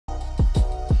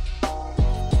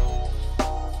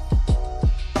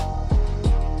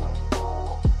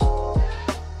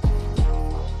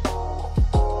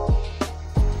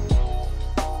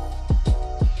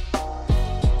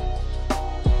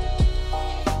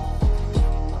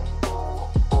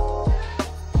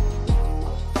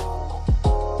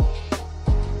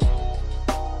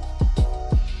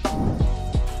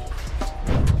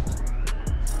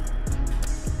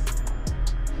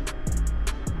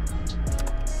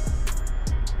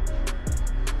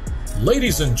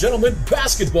Ladies and gentlemen,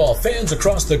 basketball fans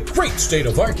across the great state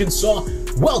of Arkansas,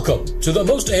 welcome to the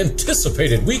most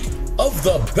anticipated week of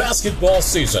the basketball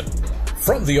season.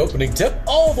 From the opening tip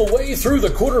all the way through the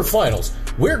quarterfinals,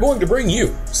 we're going to bring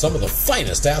you some of the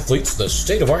finest athletes the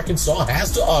state of Arkansas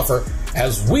has to offer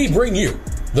as we bring you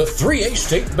the 3A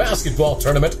State Basketball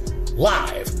Tournament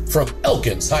live from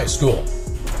Elkins High School.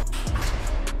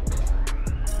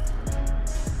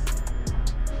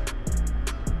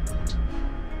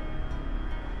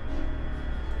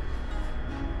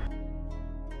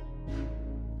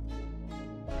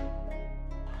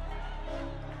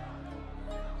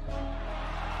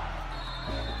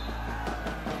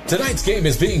 Tonight's game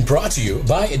is being brought to you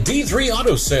by D3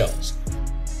 Auto Sales,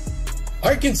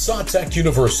 Arkansas Tech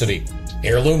University,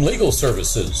 Heirloom Legal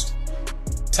Services,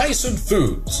 Tyson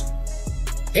Foods,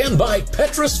 and by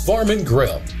Petrus Farm and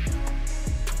Grill.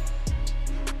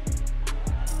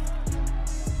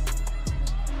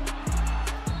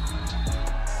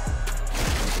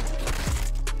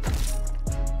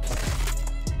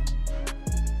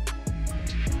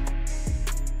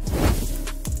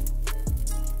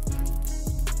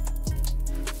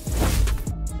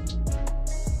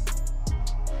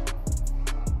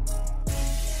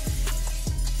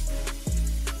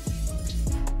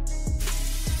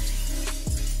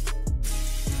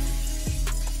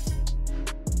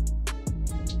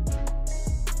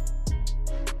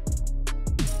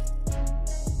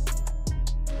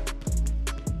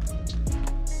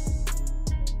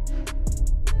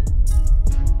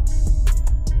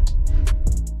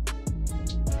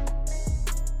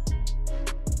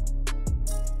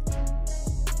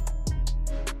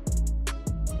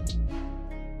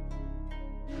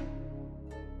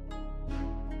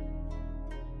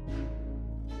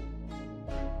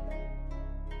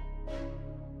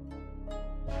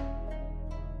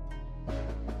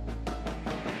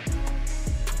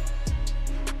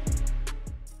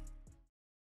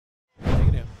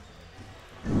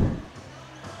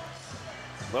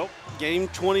 Well, game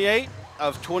 28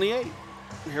 of 28.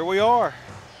 Here we are.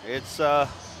 It's a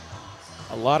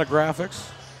lot of graphics.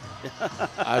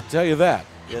 I tell you that.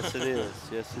 Yes, it is.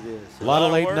 Yes, it is. A lot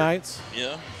of late nights.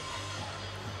 Yeah.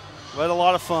 But a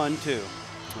lot of fun, too.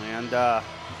 And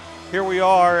here we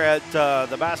are at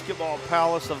the Basketball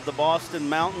Palace of the Boston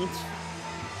Mountains.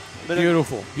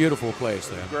 Beautiful, beautiful place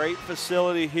there. Great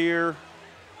facility here.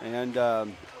 And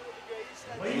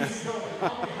Ladies and gentlemen,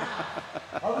 on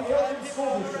behalf of the Elkins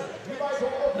School District, we'd like to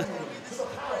welcome you to the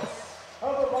Palace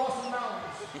of the Boston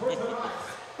Mountains for tonight.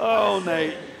 oh,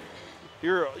 Nate,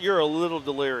 you're a little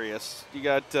delirious. You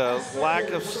got lack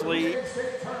of sleep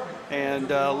and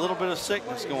a little bit of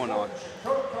sickness going on.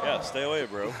 Yeah, stay away,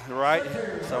 bro. Right?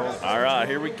 So, all right,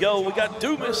 here we go. We got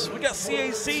Dumas. We got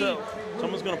CAC.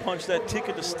 Someone's going to punch that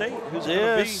ticket to state. Who's it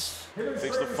going to be?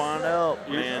 Fix to find out.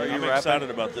 Man, I'm excited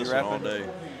about this one all day.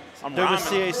 I'm Dumas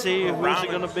CAC, who's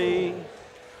it going to be?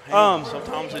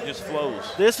 Sometimes it just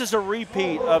flows. This is a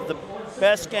repeat of the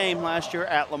best game last year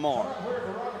at Lamar.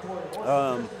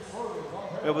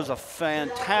 It was a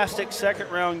fantastic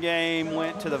second-round game,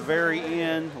 went to the very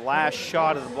end, last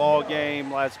shot of the ball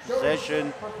game, last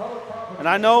possession. And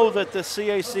I know that the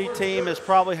CAC team has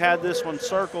probably had this one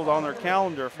circled on their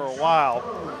calendar for a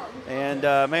while. And,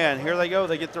 man, here they go.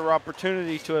 They get their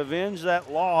opportunity to avenge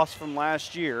that loss from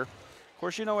last year. Of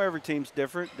course, you know every team's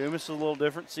different. Dumas is a little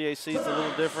different. CAC is a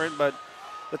little different. But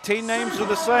the team names are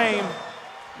the same.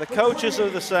 The coaches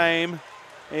are the same.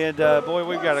 And, boy,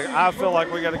 I feel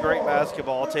like we got a great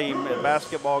basketball team, a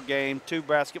basketball game, two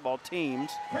basketball teams,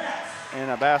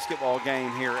 and a basketball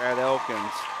game here at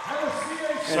Elkins.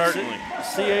 Certainly.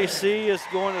 CAC is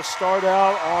going to start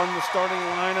out on the starting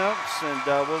lineups, and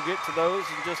we'll get to those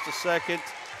in just a second.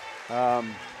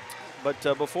 But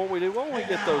before we do, why don't we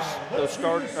get those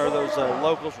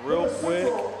locals real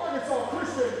quick?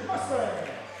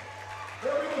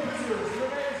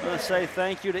 I'm going to say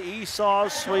thank you to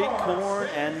Esau's Sweet Corn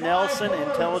and Nelson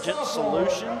Intelligent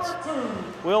Solutions.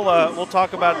 We'll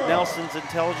talk about Nelson's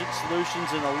Intelligent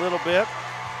Solutions in a little bit.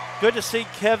 Good to see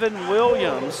Kevin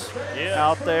Williams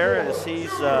out there as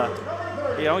he's,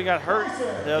 he got hurt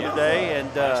the other day and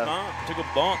took a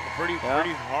bump, pretty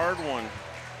hard one.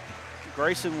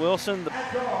 Grayson Wilson,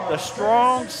 the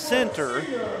strong center,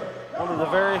 one of the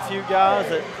very few guys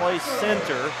that plays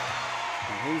center,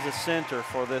 and he's a center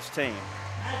for this team.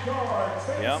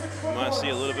 Yep, you might see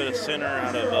a little bit of center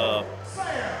out of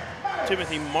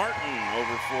Timothy Martin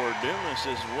over for Dumas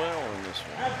as well in this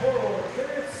one. At forward,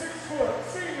 carrying 6 foot,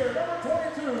 senior, number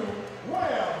 22,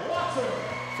 Webb Watson.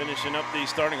 Finishing up these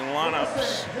starting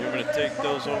lineups. You're going to take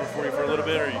those over for you for a little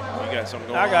bit, or you got something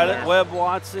going on? I got it. There? Webb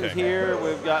Watson Okay. here.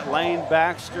 We've got Lane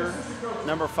Baxter,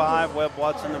 number 5. Webb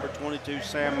Watson, number 22.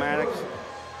 Sam Maddox,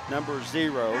 number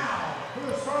 0.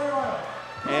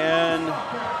 And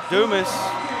Dumas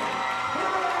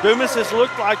Dumas has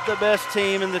looked like the best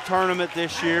team in the tournament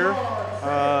this year.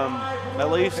 At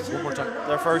least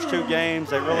their first 2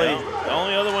 games, they really. Yeah. The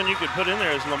only other one you could put in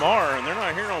there is Lamar, and they're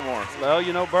not here no more. Well,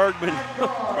 you know, Bergman.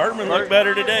 Bergman looked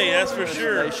better today, that's for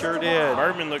sure. They sure did.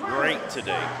 Bergman looked great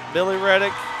today. Billy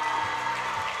Reddick,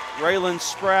 Raylan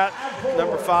Spratt,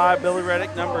 number 5. Billy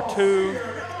Reddick, number 2.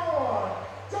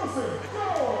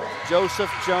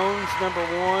 Joseph Jones, number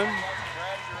 1.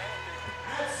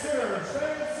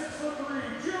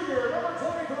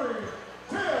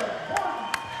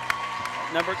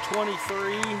 Number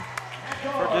 23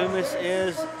 for Dumas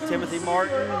is Timothy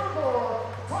Martin.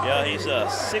 Yeah, he's a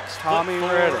 6'4" Tommy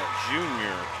Reddick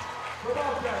junior.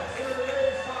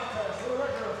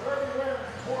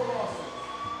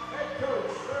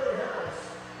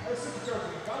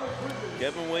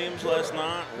 Kevin Williams last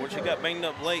night, which he got banged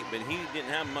up late, but he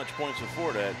didn't have much points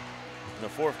before that. In the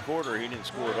 4th quarter, he didn't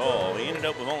score at all. He ended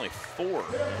up with only 4.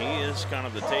 He is kind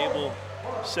of the table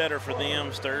setter for them,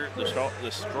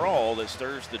 the straw that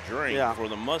stirs the drink for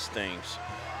the Mustangs.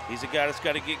 He's a guy that's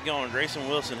got to get going. Grayson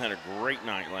Wilson had a great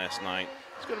night last night.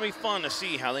 It's going to be fun to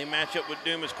see how they match up with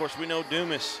Dumas. Of course, we know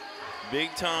Dumas,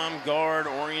 big-time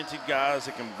guard-oriented guys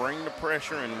that can bring the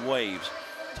pressure in waves.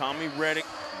 Tommy Reddick,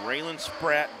 Raylan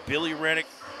Spratt, Billy Reddick,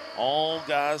 all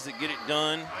guys that get it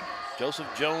done. Joseph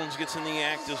Jones gets in the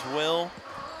act as well.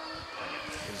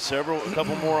 And a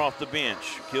couple more off the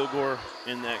bench. Kilgore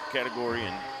in that category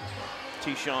and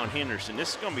T-Shawn Henderson.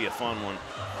 This is going to be a fun one.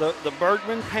 The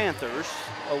Bergman Panthers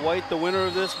await the winner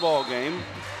of this ball game.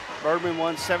 Bergman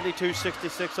won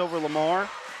 72-66 over Lamar,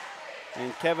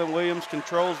 and Kevin Williams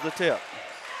controls the tip.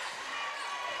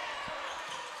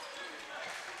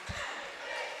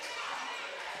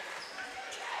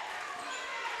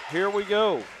 Here we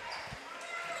go.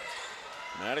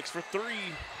 Maddox for 3.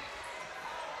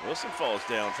 Wilson falls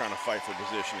down trying to fight for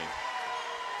positioning.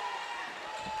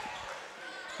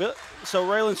 So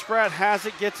Raylan Spratt has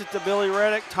it, gets it to Billy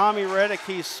Reddick. Tommy Reddick,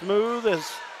 he's smooth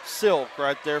as silk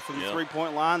right there from the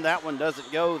 3-point line. That one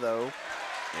doesn't go, though.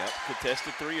 Yep,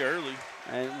 contested 3 early.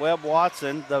 And Webb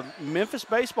Watson, the Memphis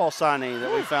baseball signee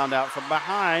that we found out from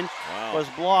behind, was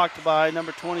blocked by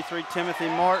number 23, Timothy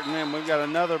Martin. And we've got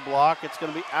another block. It's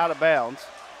going to be out of bounds.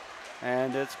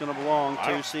 And it's going to belong to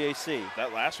CAC.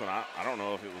 That last one, I don't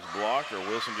know if it was blocked or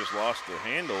Wilson just lost the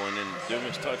handle, and then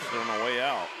Dumas touched it on the way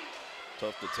out.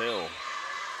 Tough to tell.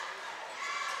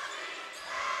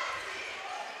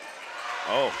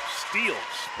 Oh, steal,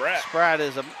 Spratt. Spratt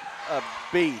is a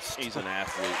beast. He's an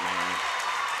athlete, man.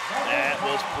 That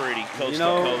was pretty, coast to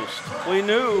coast. We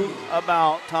knew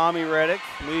about Tommy Reddick.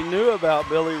 We knew about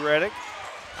Billy Reddick.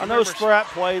 I know Spratt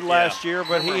played last year,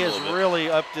 but he has really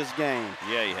upped his game.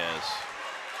 Yeah, he has.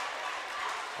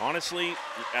 Honestly,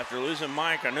 after losing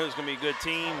Mike, I knew it was going to be a good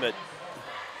team, but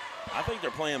I think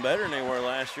they're playing better than they were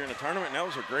last year in the tournament, and that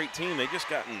was a great team. They just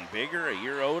gotten bigger, a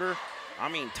year older. I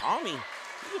mean, Tommy,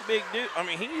 he's a big dude. I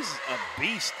mean, he's a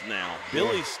beast now.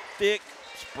 Billy's thick.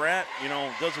 Spratt,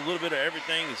 does a little bit of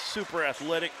everything. He's super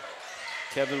athletic.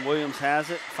 Kevin Williams has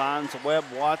it, finds Webb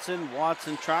Watson.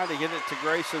 Watson tried to get it to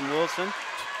Grayson Wilson.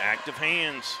 Active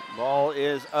hands. Ball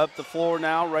is up the floor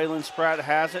now. Raylan Spratt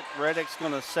has it. Reddick's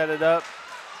going to set it up.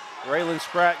 Raylan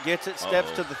Spratt gets it, steps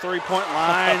to the 3-point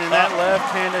line, and that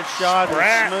left-handed shot is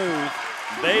smooth.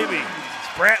 Baby.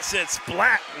 Spratt said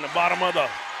splat in the bottom of the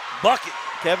bucket.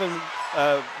 Kevin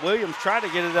Williams tried to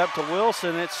get it up to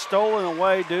Wilson. It's stolen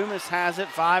away. Dumas has it.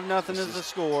 5-0 is the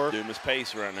score. Dumas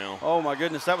pace right now. Oh, my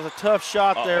goodness. That was a tough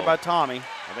shot there by Tommy.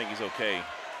 I think he's okay.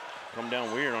 Come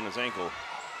down weird on his ankle.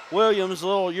 Williams, a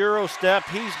little Euro step.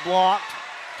 He's blocked.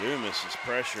 Dumas'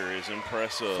 pressure is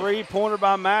impressive. 3-pointer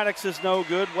by Maddox is no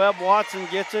good. Webb Watson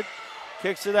gets it.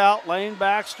 Kicks it out. Lane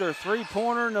Baxter,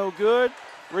 3-pointer, no good.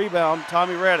 Rebound,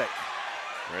 Tommy Reddick.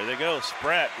 There they go.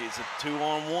 Spratt, he's a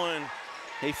 2-on-1.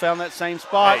 He found that same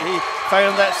spot. He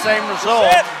found that same result.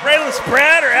 Is that Raylan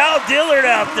Spratt or Al Dillard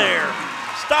out there?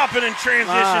 Stopping in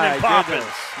transition and popping.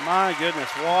 My goodness,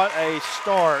 what a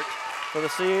start for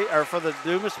the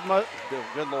Dumas.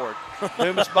 Good Lord,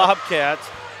 Dumas Bobcats.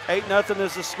 8-0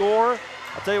 is the score.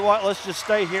 I'll tell you what. Let's just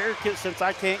stay here since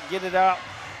I can't get it out,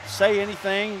 say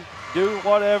anything, do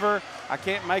whatever. I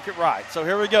can't make it right. So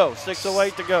here we go.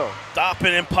 6:08 to go.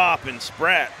 Stopping and popping.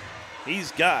 Spratt.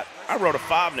 He's got I wrote a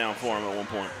 5 down for him at one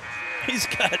point. He's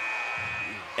got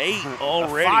 8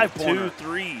 already, 5-pointer. 2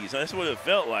 threes. That's what it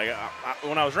felt like.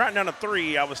 When I was writing down a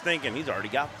 3, I was thinking he's already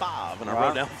got 5, and I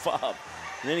wrote down 5.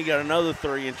 And then he got another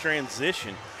 3 in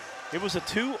transition. It was a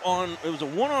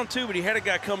 1-on-2, but he had a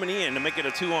guy coming in to make it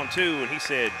a 2-on-2, and he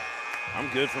said, "I'm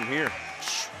good from here."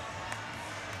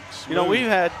 You know,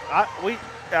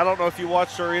 I don't know if you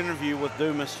watched our interview with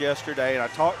Dumas yesterday, and I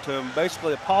talked to him,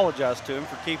 basically apologized to him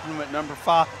for keeping him at number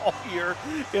 5 all year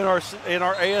in our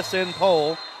ASN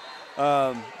poll.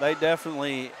 They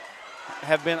definitely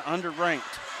have been underranked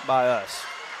by us.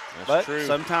 That's true.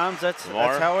 Sometimes that's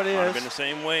how it is. I've been the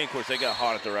same way. Of course, they got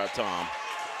hot at the right time.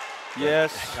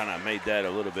 Yes. Kind of made that a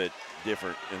little bit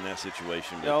different in that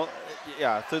situation. You know,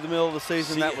 yeah, through the middle of the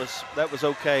season, that was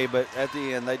okay, but at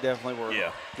the end, they definitely were.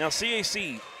 Yeah. Now,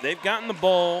 CAC, they've gotten the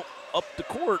ball up the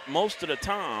court most of the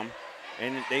time,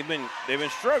 and they've been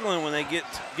struggling when they get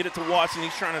it to Watson.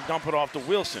 He's trying to dump it off to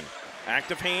Wilson.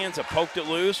 Active hands have poked it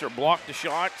loose or blocked the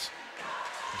shots.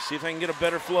 Let's see if they can get a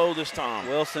better flow this time.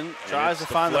 Wilson tries to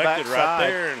find the backside. Right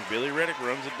there, and Billy Reddick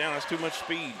runs it down. That's too much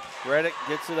speed. Reddick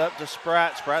gets it up to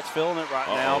Spratt. Spratt's feeling it right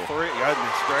now.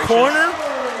 Goodness gracious. Corner,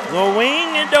 the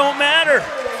wing, it don't matter.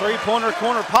 Three-pointer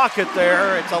corner pocket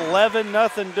there. It's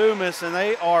 11-0 Dumas, and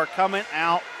they are coming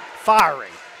out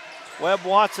firing. Webb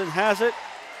Watson has it,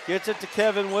 gets it to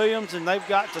Kevin Williams, and they've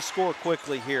got to score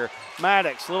quickly here.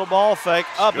 Maddox, little ball fake,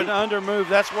 up and under move.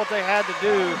 That's what they had to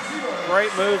do.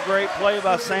 Great move, great play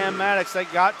by Sam Maddox. They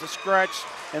got to scratch,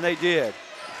 and they did.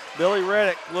 Billy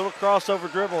Reddick, little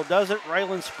crossover dribble. Doesn't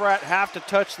Raylan Spratt have to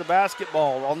touch the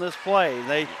basketball on this play?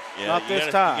 Not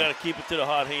this time. You got to keep it to the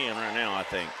hot hand right now, I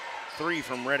think. 3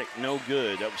 from Reddick, no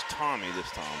good. That was Tommy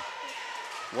this time.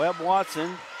 Webb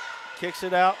Watson kicks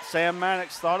it out. Sam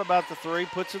Maddox thought about the 3,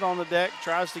 puts it on the deck,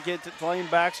 tries to get to Lane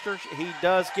Baxter. He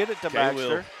does get it to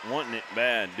Baxter. Wanting it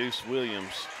bad. Deuce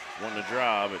Williams wanting to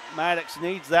drive it. Maddox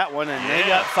needs that one, and they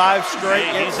got 5 straight.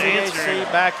 Get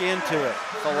CAC back into it.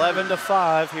 It's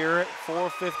 11-5 here at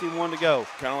 4:51 to go.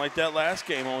 Kind of like that last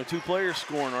game. Only 2 players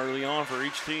scoring early on for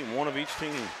each team. 1 of each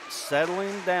team.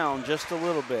 Settling down just a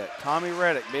little bit. Tommy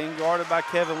Reddick being guarded by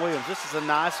Kevin Williams. This is a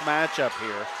nice matchup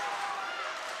here.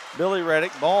 Billy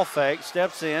Reddick, ball fake,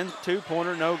 steps in,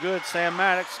 2-pointer, no good. Sam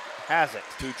Maddox has it.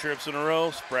 2 trips in a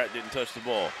row. Spratt didn't touch the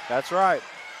ball. That's right.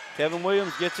 Kevin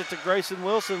Williams gets it to Grayson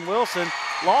Wilson. Wilson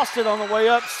lost it on the way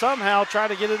up, somehow trying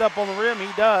to get it up on the rim. He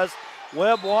does.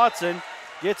 Webb Watson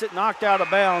gets it knocked out of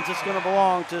bounds. It's going to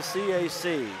belong to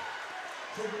CAC.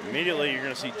 Immediately, you're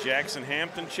going to see Jackson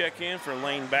Hampton check in for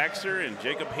Lane Baxter and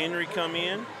Jacob Henry come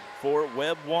in for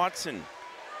Webb Watson.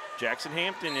 Jackson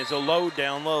Hampton is a low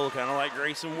down low, kind of like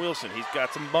Grayson Wilson. He's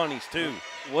got some bunnies, too.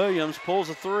 Williams pulls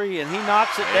a 3, and he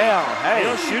knocks it down. He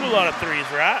don't shoot a lot of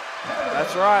 3s, right?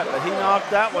 That's right, but he knocked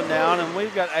that one down, and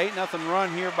we've got 8-0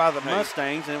 run here by the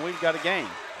Mustangs, and we've got a game.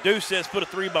 Deuce says, put a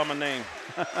 3 by my name.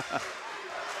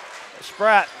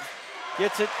 Spratt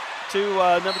gets it to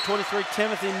number 23,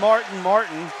 Timothy Martin.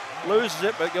 Martin loses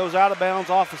it, but goes out of bounds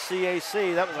off of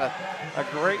CAC. That was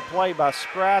a great play by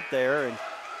Spratt there, and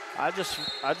I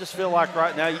just feel like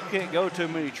right now you can't go too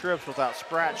many trips without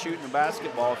Spratt shooting the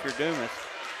basketball if you're Dumas.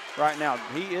 Right now,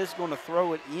 he is going to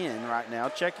throw it in right now.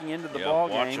 Checking into the ball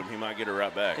game. Watch him. He might get it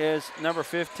right back. Is number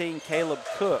 15, Caleb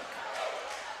Cook.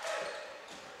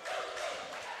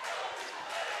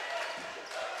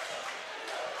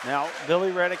 Now,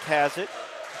 Billy Reddick has it.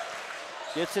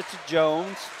 Gets it to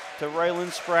Jones, to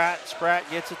Raylan Spratt. Spratt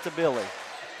gets it to Billy.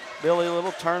 Billy, a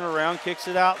little turnaround, kicks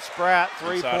it out. Spratt,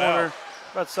 3-pointer.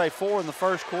 About to say 4 in the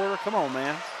first quarter. Come on,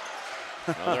 man.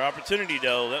 Another opportunity,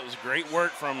 though. That was great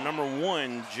work from number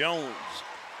 1, Jones.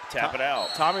 Tap it out.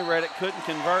 Tommy Reddick couldn't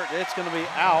convert. It's going to be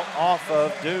out off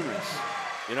of Dumas.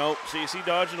 You know, CAC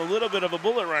dodging a little bit of a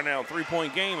bullet right now.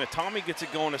 3-point game. If Tommy gets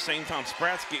it going the same time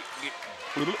Spratt gets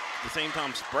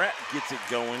it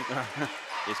going,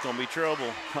 it's going to be trouble.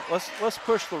 Let's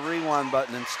push the rewind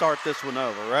button and start this one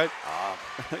over, right?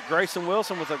 Grayson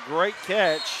Wilson with a great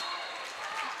catch.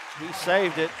 He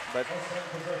saved it, but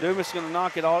Dumas is going to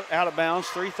knock it out of bounds.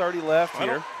 3:30 left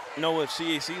here. I don't know if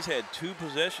CAC's had 2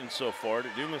 possessions so far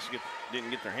that Dumas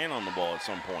didn't get their hand on the ball at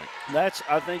some point.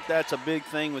 I think that's a big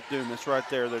thing with Dumas right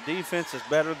there. Their defense is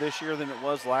better this year than it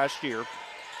was last year,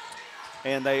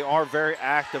 and they are very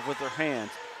active with their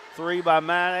hands. 3 by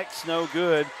Maddox, no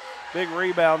good. Big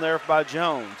rebound there by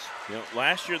Jones. You know,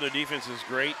 last year their defense was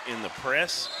great in the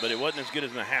press, but it wasn't as good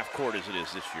as in the half court as it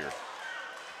is this year.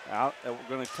 We're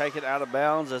going to take it out of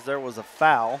bounds as there was a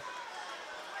foul.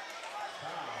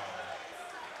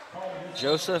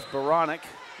 Joseph Baronic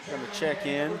going to check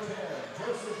in.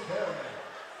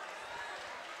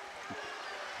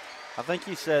 I think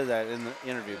he said that in the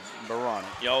interview, Baronic.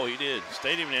 Yo, he did.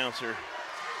 Stadium announcer.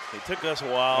 It took us a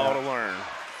while to learn.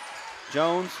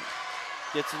 Jones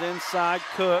gets it inside.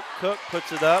 Cook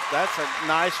puts it up. That's a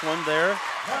nice one there.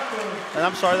 And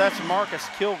I'm sorry, that's Marcus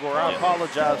Kilgore. I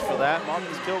apologize for that.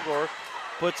 Marcus Kilgore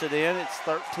puts it in. It's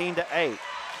 13-8.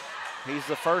 He's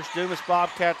the first Dumas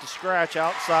Bobcat to scratch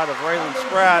outside of Raylan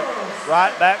Spratt.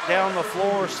 Right back down the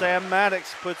floor, Sam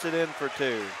Maddox puts it in for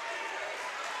 2.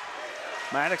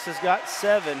 Maddox has got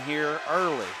 7 here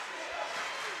early.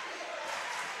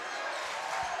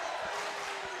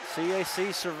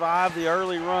 CAC survived the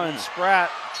early run. Spratt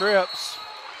trips.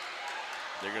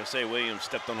 They're going to say Williams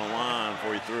stepped on the line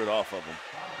before he threw it off of him.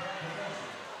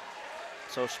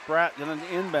 So Spratt going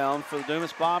to inbound for the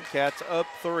Dumas Bobcats, up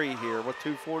 3 here with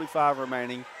 2:45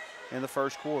 remaining in the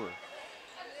first quarter.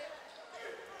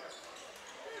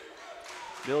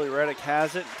 Billy Reddick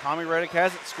has it. Tommy Reddick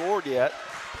hasn't scored yet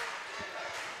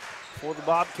for the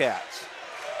Bobcats.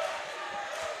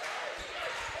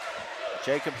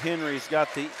 Jacob Henry's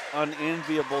got the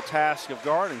unenviable task of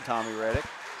guarding Tommy Reddick.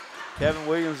 Kevin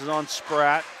Williams is on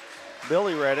Spratt.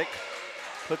 Billy Reddick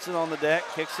puts it on the deck,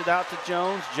 kicks it out to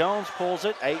Jones. Jones pulls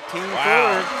it, 18-footer.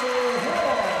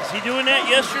 Wow. Is he doing that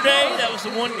yesterday? That was the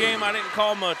one game I didn't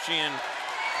call much in.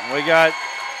 We got,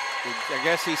 I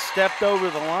guess he stepped over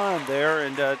the line there,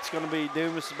 and it's going to be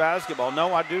Dumas basketball.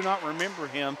 No, I do not remember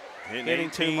him hitting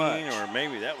too much. Or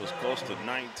maybe that was close to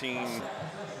 19-5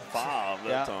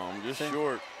 that time. Just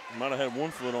short. Might have had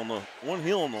one foot on the, one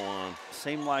heel on the line.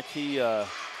 Seemed like he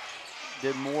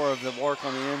did more of the work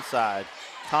on the inside.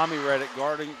 Tommy Reddick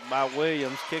guarding by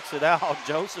Williams, kicks it out.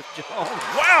 Joseph Jones.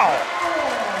 Wow!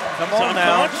 Come He's on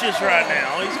now. unconscious right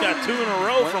now. He's got 2 in a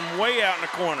row from way out in the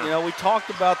corner. You know, we talked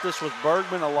about this with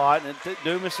Bergman a lot, and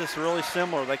Dumas is really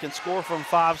similar. They can score from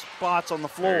 5 spots on the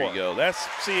floor. There you go. That's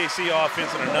CAC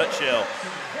offense in a nutshell.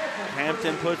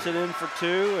 Hampton puts it in for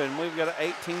 2, and we've got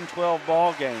an 18-12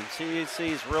 ball game.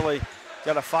 CAC's really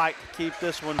got to fight to keep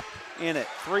this one in it.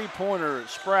 3-pointer,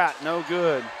 Spratt, no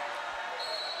good.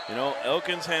 You know,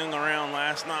 Elkins hung around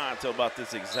last night until about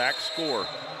this exact score.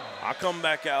 I come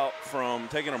back out from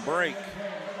taking a break.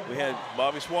 We had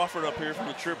Bobby Swafford up here from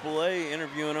the AAA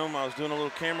interviewing him. I was doing a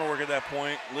little camera work at that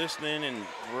point, listening and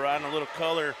riding a little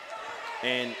color.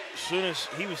 And as soon as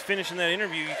he was finishing that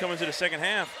interview, you come into the second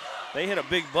half, they hit a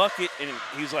big bucket, and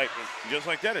he's like, just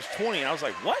like that, it's 20. And I was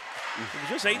like, what?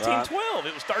 It was just 18-12.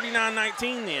 It was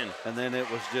 39-19 then. And then it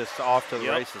was just off to the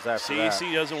races after that.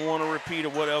 CAC doesn't want a repeat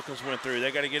of what Elkins went through. They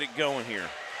got to get it going here.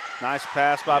 Nice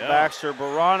pass by Baxter.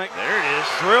 Baronic there it is.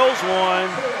 Drills one.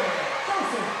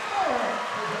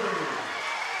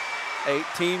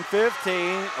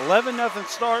 18-15. 11-0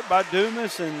 start by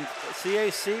Dumas, and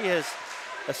CAC has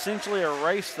essentially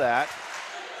erased that.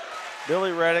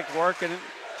 Billy Reddick working it.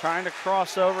 Trying to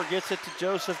cross over, gets it to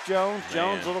Joseph Jones.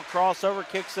 Jones, little crossover,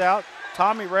 kicks out.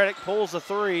 Tommy Reddick pulls a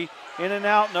 3. In and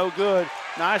out, no good.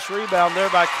 Nice rebound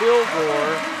there by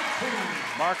Kilgore.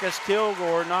 Marcus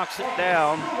Kilgore knocks it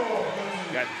down.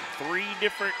 Got 3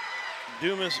 different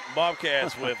Dumas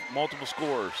Bobcats with multiple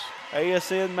scores.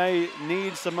 ASN may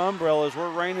need some umbrellas.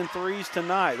 We're raining 3s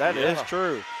tonight. That is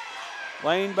true.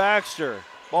 Lane Baxter,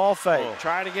 ball fake.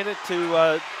 Trying to get it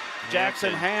to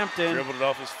Jackson Hampton. Dribbled it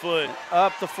off his foot.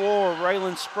 Up the floor,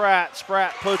 Raylan Spratt.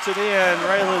 Spratt puts it in.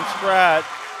 Raylan Spratt,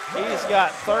 he's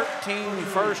got 13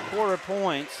 first quarter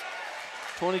points.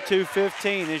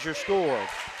 22-15 is your score.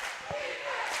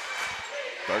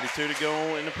 32 to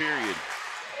go in the period.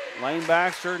 Lane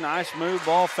Baxter, nice move,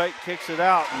 ball fake, kicks it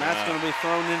out, and that's going to be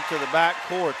thrown into the back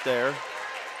court there.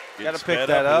 Got to pick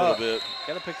that up.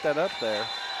 Got to pick that up there.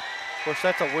 Of course,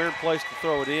 that's a weird place to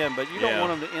throw it in, but you don't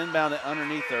want them to inbound it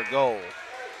underneath their goal.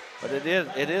 But it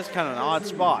is kind of an odd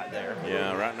spot there.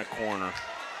 Yeah, right in the corner.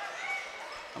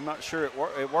 I'm not sure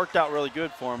it worked out really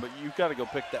good for them, but you've got to go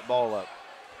pick that ball up.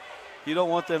 You don't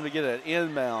want them to get an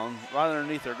inbound right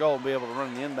underneath their goal and be able to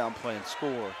run the inbound play and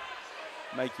score.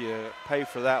 Make you pay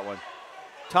for that one.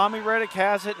 Tommy Reddick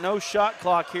has it. No shot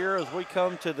clock here as we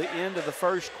come to the end of the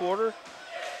first quarter.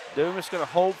 Dumas going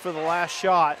to hold for the last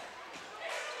shot.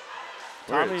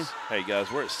 Hey guys,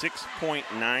 we're at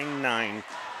 6.99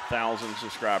 thousand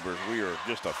subscribers. We are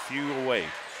just a few away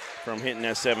from hitting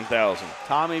that 7,000.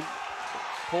 Tommy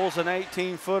pulls an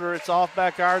 18-footer. It's off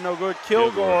back iron, no good.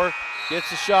 Kilgore gets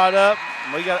the shot up.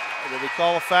 Did he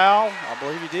call a foul? I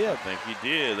believe he did. I think he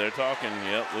did. They're talking.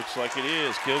 Yep, looks like it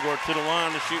is. Kilgore to the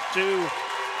line to shoot 2.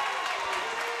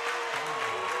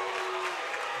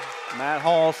 Matt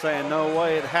Hall saying no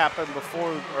way it happened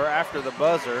before or after the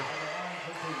buzzer.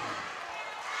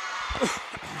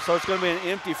 So it's going to be an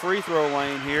empty free throw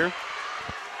lane here.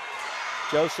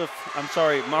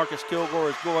 Marcus Kilgore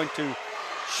is going to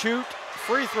shoot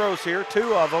free throws here,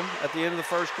 2 of them at the end of the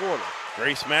first quarter.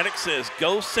 Grace Maddox says,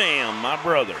 "Go Sam, my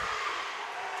brother."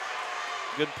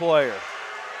 Good player.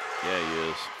 Yeah, he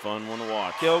is. Fun one to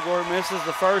watch. Kilgore misses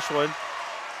the first one.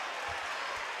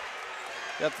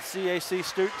 Got the CAC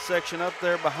student section up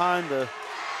there behind the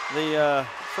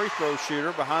free throw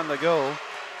shooter, behind the goal.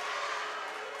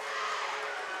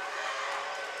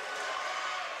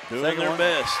 Doing their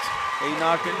best. He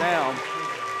knocked it down.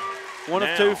 1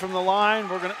 of 2 from the line.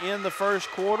 We're going to end the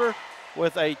first quarter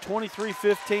with a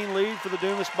 23-15 lead for the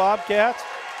Dumas Bobcats.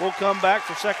 We'll come back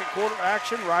for second quarter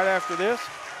action right after this.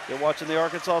 You're watching the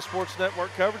Arkansas Sports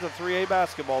Network coverage of 3A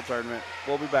basketball tournament.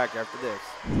 We'll be back after this.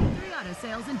 D3 Auto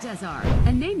Sales in Desart,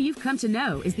 a name you've come to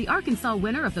know, is the Arkansas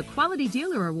winner of the Quality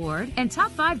Dealer Award and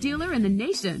Top 5 Dealer in the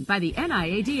Nation by the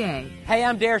NIADA. Hey,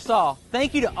 I'm Dare Saul.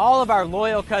 Thank you to all of our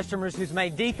loyal customers who's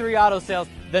made D3 Auto Sales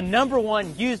the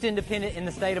 #1 used independent in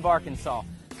the state of Arkansas.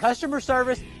 Customer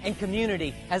service and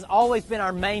community has always been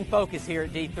our main focus here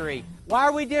at D3. Why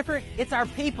are we different? It's our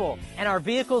people, and our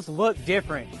vehicles look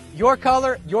different. Your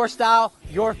color, your style,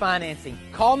 your financing.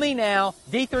 Call me now,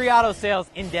 D3 Auto Sales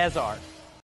in Desart.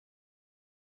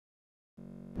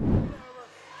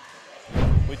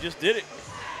 We just did it.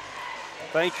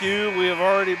 Thank you.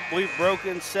 We've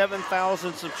broken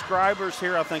 7,000 subscribers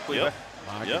here. I think we've.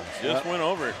 Just went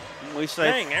over it. We say,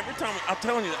 dang, every time, I'm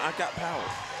telling you, I got power.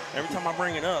 Every time I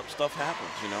bring it up, stuff happens,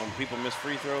 you know. People miss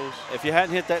free throws. If you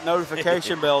hadn't hit that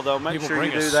notification bell, though, make sure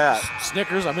you do that.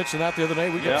 Snickers, I mentioned that the other day.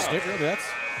 We got a Snicker. It's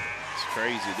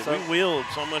crazy. We wield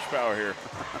so much power here.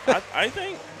 I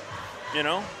think, you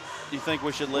know. You think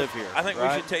we should live here? I think we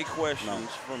should take questions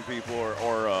from people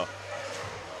or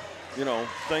you know,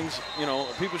 things, you know,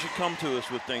 people should come to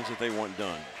us with things that they want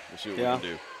done. We'll see what we can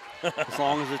do. As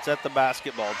long as it's at the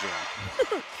basketball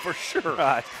gym. For sure.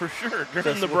 Right. For sure.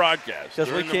 During the broadcast.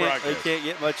 Because we can't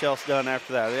get much else done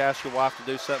after that. They ask your wife to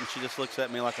do something, she just looks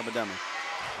at me like I'm a dummy.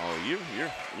 Oh,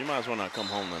 you might as well not come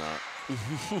home tonight.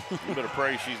 You better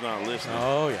pray she's not listening.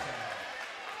 Oh, yeah.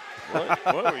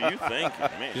 What were you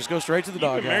thinking, man? Just go straight to the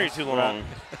doghouse. You've been married too long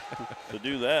to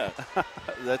do that.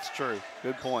 That's true.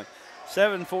 Good point.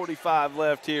 7:45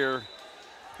 left here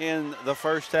in the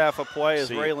first half of play as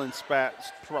Raylan Spratt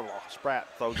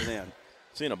throws it in.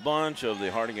 Seen a bunch of the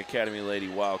Harding Academy Lady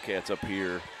Wildcats up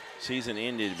here. Season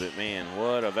ended, but man,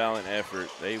 what a valiant effort.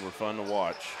 They were fun to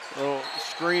watch. Little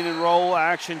screen and roll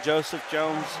action. Joseph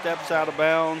Jones steps out of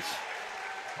bounds.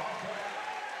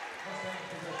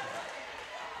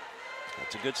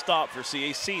 That's a good stop for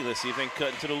CAC. Let's see if they can cut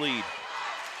into the lead.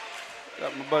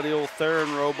 Got my buddy old Theron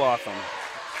Robotham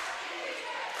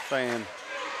saying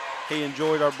he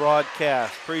enjoyed our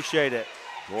broadcast. Appreciate it.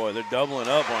 Boy, they're doubling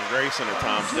up on Grayson at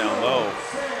times down low.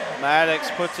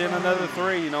 Maddox puts in another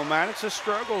 3. You know, Maddox has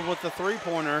struggled with the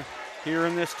three-pointer here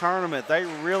in this tournament. They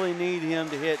really need him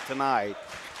to hit tonight.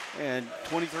 And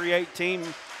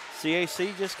 23-18,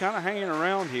 CAC just kind of hanging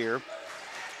around here.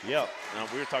 Yep. Now,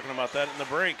 we were talking about that in the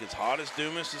break. As hot as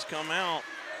Dumas has come out,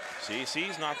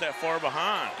 CAC's not that far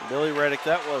behind. Billy Reddick,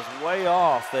 that was way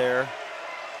off there.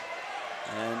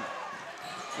 And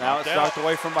now it's knocked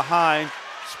away from behind.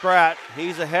 Spratt,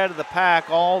 he's ahead of the pack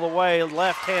all the way.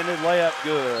 Left-handed layup,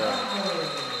 good.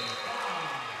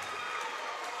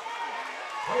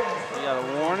 We got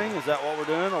a warning. Is that what we're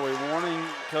doing? Are we warning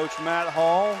Coach Matt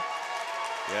Hall?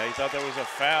 Yeah, he thought there was a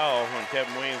foul when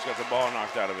Kevin Williams got the ball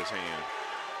knocked out of his hand.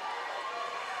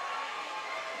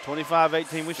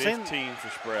 25-18. We've 15 for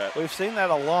Spratt. We've seen that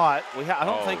a lot. I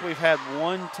don't think we've had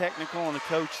one technical on a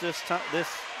coach this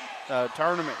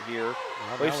tournament here.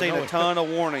 Well, we've seen a ton of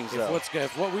warnings, though.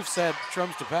 If what we've said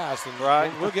trumps to pass, then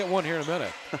we'll get one here in a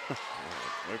minute.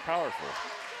 They're powerful.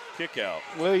 Kick out.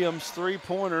 Williams,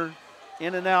 three-pointer,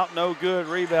 in and out, no good.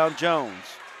 Rebound, Jones.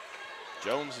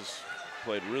 Jones has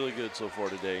played really good so far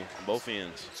today on both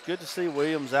ends. It's good to see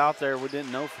Williams out there. We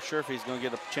didn't know for sure if he's going to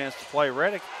get a chance to play.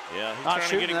 Reddick, yeah, he's trying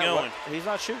to get it going. He's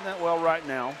not shooting that well right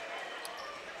now.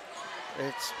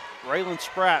 It's Raylan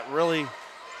Spratt really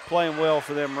playing well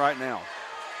for them right now.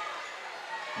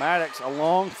 Maddox, a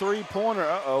long three-pointer.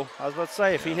 Uh-oh. I was about to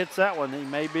say, if he hits that one, he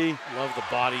may be. Love the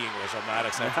body English on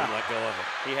Maddox after he let go of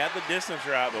it. He had the distance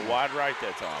right, but wide right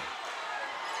that time.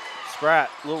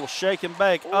 Spratt, little shake and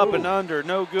bake, up and under,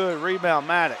 no good. Rebound,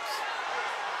 Maddox.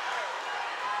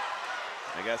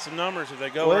 They got some numbers if they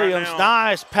go Williams, right now.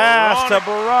 nice pass to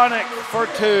Baronic for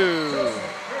 2.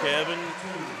 Kevin.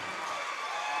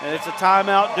 And it's a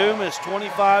timeout. Dumas,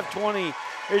 25-20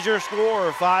 is your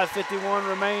score. 5:51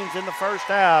 remains in the first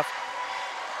half.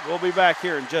 We'll be back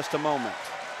here in just a moment.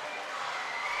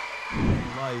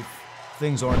 In life,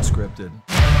 things aren't scripted.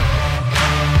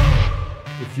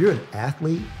 If you're an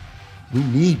athlete, we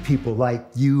need people like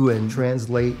you and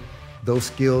translate those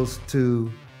skills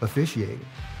to officiating.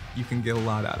 You can get a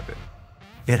lot out of it.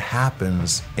 It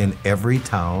happens in every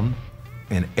town,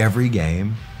 in every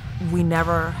game. We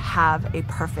never have a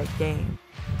perfect game,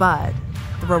 but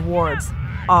the rewards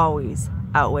always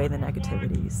outweigh the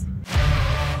negativities.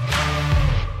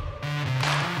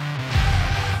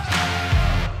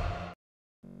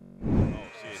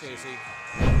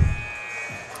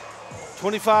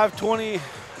 25-20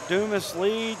 Dumas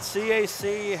lead.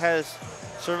 CAC has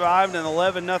survived an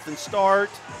 11-0 start,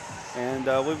 and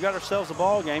we've got ourselves a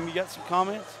ball game. You got some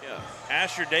comments? Yeah.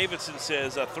 Asher Davidson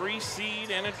says a 3 seed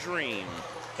and a dream.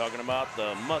 Talking about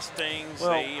the Mustangs.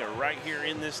 Well, they are right here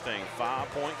in this thing.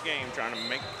 5-point game, trying to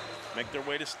make their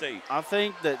way to state. I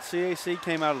think that CAC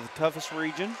came out of the toughest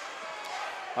region.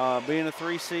 Being a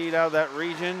 3 seed out of that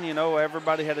region, you know,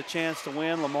 everybody had a chance to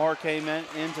win. Lamar came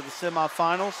into the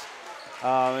semifinals.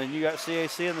 And you got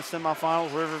CAC in the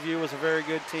semifinals. Riverview was a very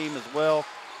good team as well.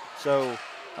 So,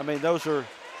 I mean, those are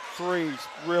 3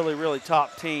 really, really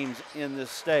top teams in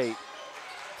this state,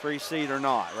 3 seed or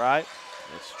not, right?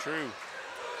 That's true.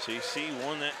 CC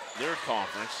won their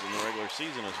conference in the regular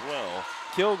season as well.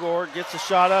 Kilgore gets a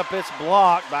shot up. It's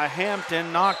blocked by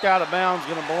Hampton. Knocked out of bounds.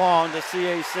 Going to belong to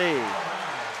CAC.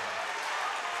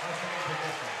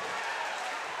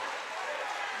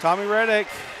 Tommy Reddick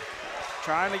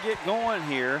trying to get going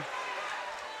here.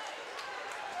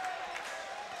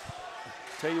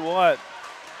 Tell you what,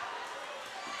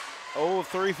 0 of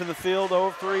 3 from the field, 0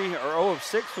 of 3 or 0 of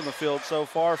 6 from the field so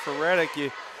far for Reddick. You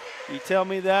tell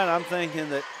me that, I'm thinking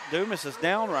that Dumas is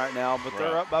down right now, but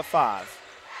they're up by 5.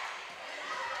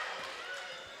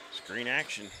 Screen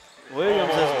action.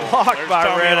 Williams is blocked by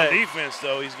Tommy Reddick. on defense,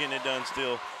 though. He's getting it done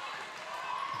still.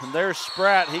 And there's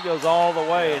Spratt. He goes all the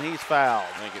way, and he's fouled.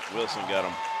 I think Wilson got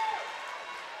him.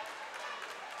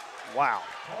 Wow.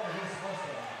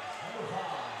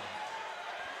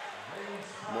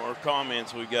 More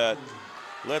comments. We got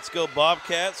Let's Go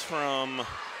Bobcats from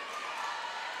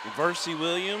Versi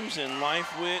Williams and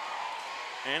Lifewit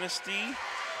Anasty.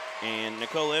 And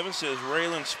Nicole Evans says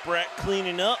Raylan Spratt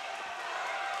cleaning up.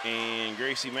 And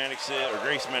Grace Maddox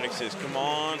says, come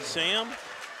on, Sam.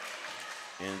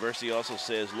 And Versi also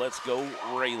says, let's go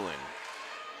Raylan.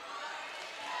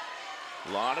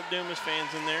 A lot of Dumas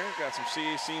fans in there. Got some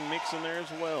CAC mix in there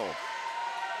as well.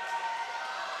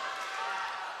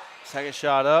 Second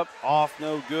shot up, off,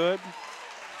 no good.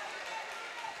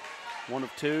 1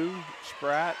 of 2.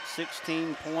 Spratt,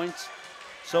 16 points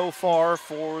so far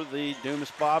for the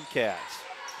Dumas Bobcats.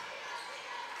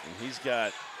 And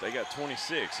they got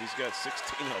 26. He's got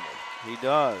 16 of them. He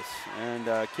does. And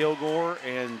Kilgore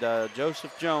and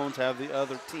Joseph Jones have the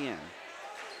other 10.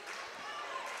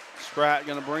 Spratt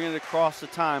going to bring it across the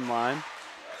timeline.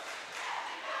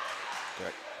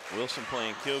 Wilson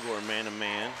playing Kilgore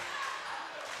man-to-man.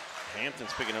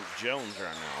 Hampton's picking up Jones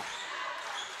right now.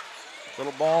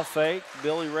 Little ball fake.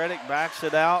 Billy Reddick backs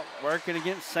it out, working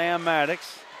against Sam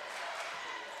Maddox.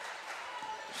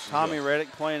 Tommy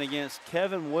Reddick playing against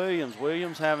Kevin Williams.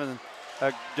 Williams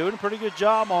doing a pretty good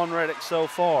job on Reddick so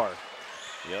far.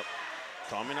 Yep.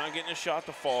 Tommy not getting a shot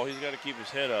to fall. He's got to keep his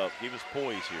head up, keep his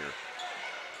poise here.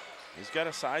 He's got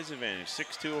a size advantage,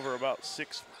 6'2" over about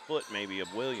 6 foot maybe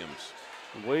of Williams.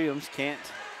 Williams can't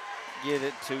get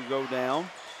it to go down.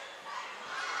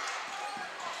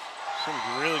 Some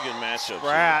really good matchups.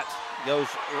 Spratt goes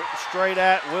straight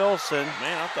at Wilson.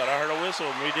 Man, I thought I heard a whistle,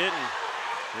 and we didn't.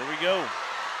 Here we go.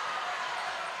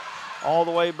 All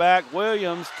the way back.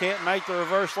 Williams can't make the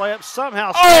reverse layup.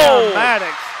 Somehow Sam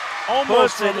Maddox almost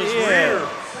puts from it his in. rear.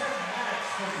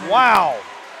 Wow.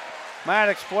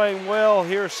 Maddox playing well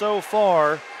here so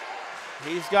far.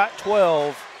 He's got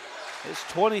 12. It's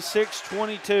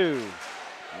 26-22.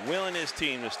 Willing his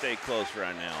team to stay close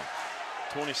right now.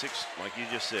 26, like you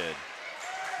just said.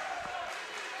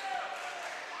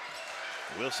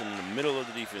 Wilson in the middle of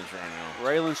the defense right now.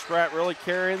 Raylan Spratt really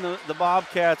carrying the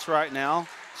Bobcats right now.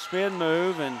 Spin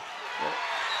move, and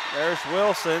there's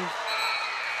Wilson.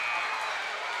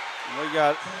 We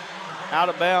got out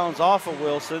of bounds off of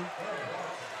Wilson.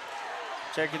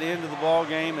 Checking into the ball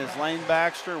game is Lane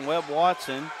Baxter and Webb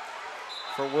Watson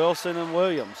for Wilson and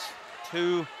Williams.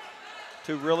 Two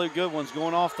really good ones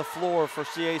going off the floor for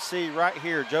CAC right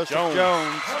here. Joseph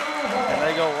Jones, and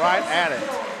they go right at it.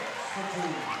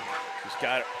 He's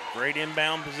got great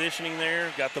inbound positioning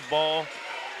there. Got the ball.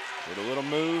 Did a little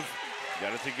move.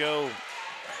 Got it to go.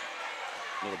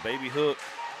 Little baby hook.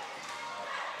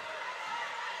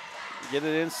 Get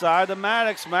it inside to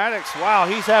Maddox. Maddox, wow,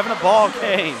 he's having a ball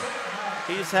game.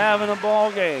 He's having a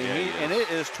ball game, Yeah, and it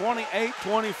is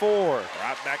 28-24.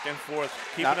 Right back and forth,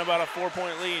 keeping about a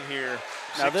 4-point lead here.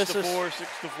 Now 6-4,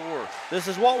 6-4. This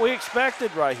is what we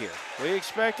expected right here. We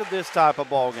expected this type of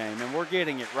ball game, and we're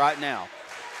getting it right now.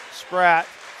 Spratt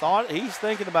thought he's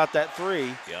thinking about that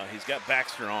three. Yeah, he's got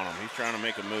Baxter on him. He's trying to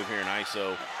make a move here in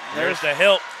ISO. There's the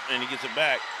help, and he gets it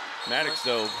back. Maddox,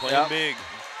 though, playing big.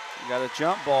 You got a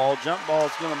jump ball. Jump ball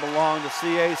is going to belong to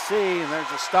CAC, and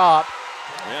there's a stop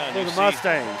for the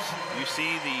Mustangs. You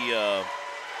see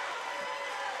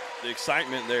the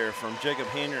excitement there from Jacob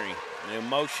Henry, the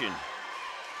emotion.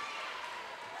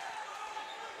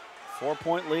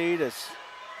 4-point lead as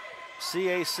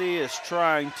CAC is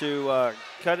trying to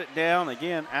cut it down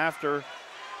again after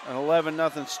an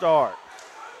 11-0 start.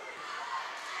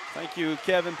 Thank you,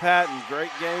 Kevin Patton. Great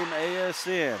game,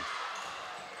 ASN.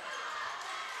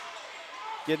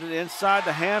 Get it inside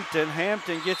to Hampton.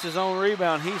 Hampton gets his own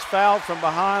rebound. He's fouled from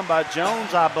behind by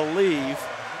Jones, I believe.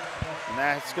 And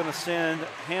that's going to send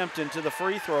Hampton to the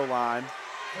free throw line.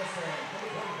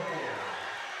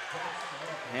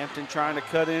 Hampton trying to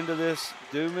cut into this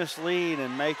Dumas lead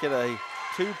and make it a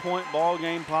 2-point ball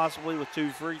game, possibly with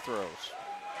 2 free throws.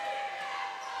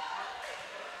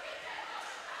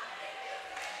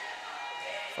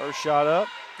 First shot up,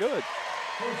 good.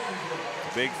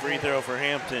 Big free throw for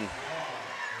Hampton.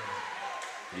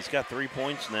 He's got 3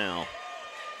 points now.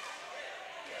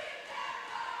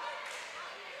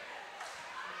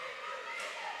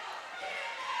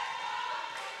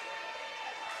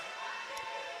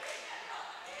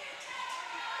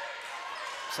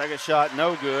 Second shot,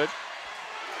 no good.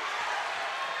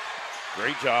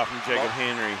 Great job from Jacob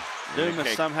Henry.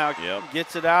 Dumas somehow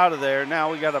gets it out of there. Now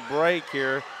we got a break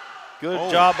here. Good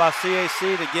job by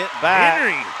CAC to get back.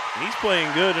 Henry, he's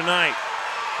playing good tonight.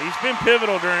 He's been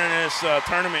pivotal during this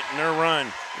tournament in their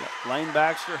run. Lane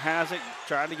Baxter has it,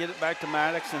 trying to get it back to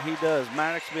Maddox, and he does.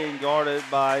 Maddox being guarded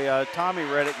by Tommy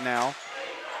Reddick now.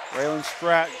 Raylan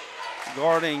Spratt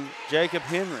guarding Jacob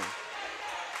Henry.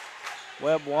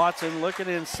 Webb Watson looking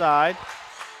inside.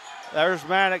 There's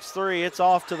Maddox three. It's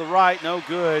off to the right, no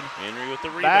good. Henry with the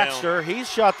rebound. Baxter, he's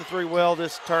shot the three well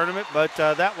this tournament, but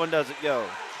that one doesn't go.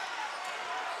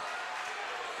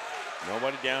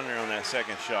 Nobody down there on that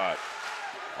second shot.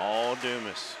 All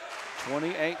Dumas.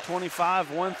 28-25,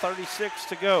 1:36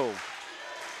 to go.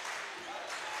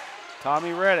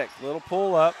 Tommy Reddick, little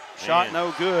pull up, shot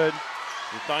no good.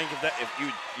 You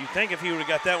think if he would have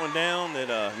got that one down,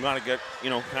 that he might have got,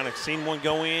 kind of seen one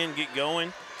go in, get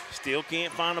going. Still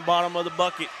can't find the bottom of the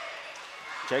bucket.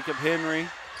 Jacob Henry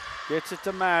gets it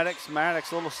to Maddox.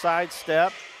 Maddox, little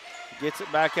sidestep, gets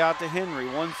it back out to Henry.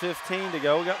 1:15 to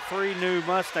go. We got 3 new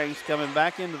Mustangs coming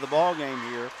back into the ball game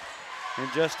here in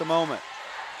just a moment.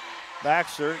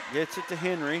 Baxter gets it to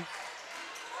Henry.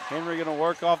 Henry going to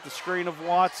work off the screen of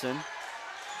Watson.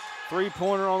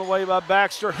 Three-pointer on the way by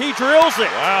Baxter. He drills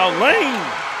it. Wow, Lane.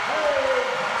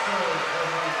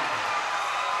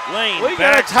 We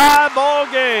got a tie ball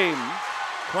game.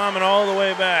 Climbing all the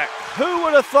way back. Who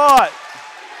would have thought?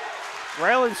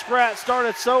 Raylan Spratt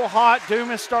started so hot.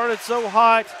 Dumas started so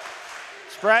hot.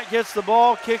 Spratt gets the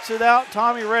ball, kicks it out.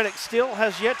 Tommy Reddick still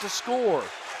has yet to score.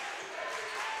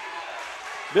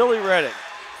 Billy Reddick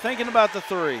thinking about the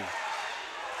three.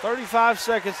 35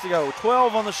 seconds to go.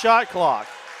 12 on the shot clock.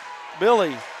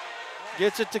 Billy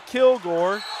gets it to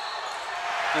Kilgore,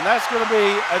 and that's going to be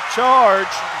a charge.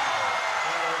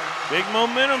 Big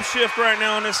momentum shift right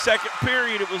now in this second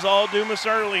period. It was all Dumas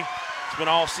early. It's been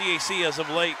all CAC as of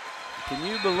late. Can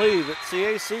you believe that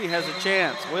CAC has a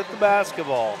chance with the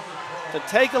basketball to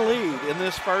take a lead in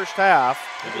this first half?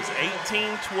 It was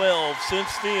 18-12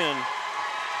 since then.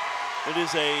 It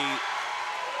is a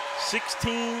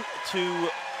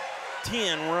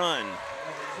 16-10 run.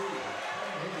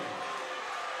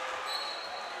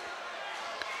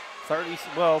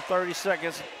 30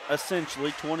 seconds,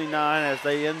 essentially, 29 as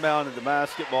they inbounded the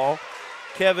basketball.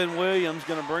 Kevin Williams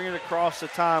going to bring it across the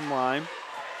timeline.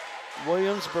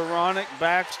 Williams, Baronic,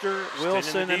 Baxter,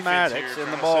 Wilson, and Maddox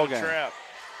in the ball game.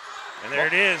 And there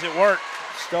it is, it worked.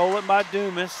 Stole it by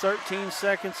Dumas, 13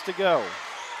 seconds to go.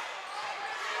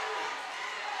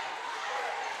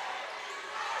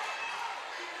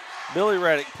 Billy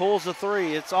Reddick pulls the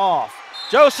three, it's off.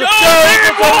 Joseph Jones with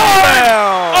the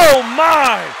rebound. Oh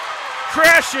my!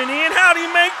 Crashing in, how'd he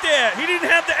make that? He didn't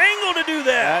have the angle to do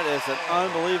that. That is an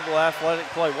unbelievable athletic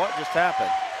play. What just happened?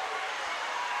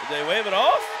 Did they wave it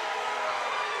off?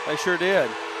 They sure did.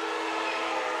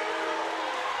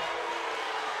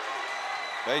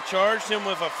 They charged him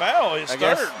with a foul, his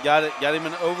third. Got him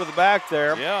in over the back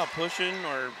there. Yeah, pushing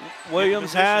or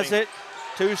Williams has it.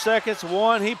 2 seconds,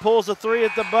 one. He pulls a three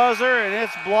at the buzzer, and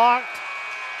it's blocked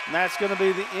And that's going to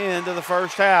be the end of the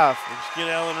first half. Let's get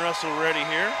Alan Russell ready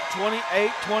here.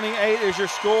 28-28 is your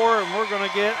score, and we're going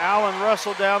to get Alan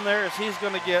Russell down there as he's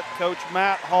going to get Coach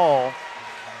Matt Hall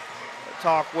to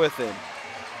talk with him.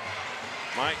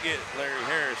 Might get Larry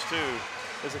Harris, too.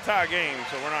 It's a tie game,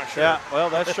 so we're not sure. Yeah, well,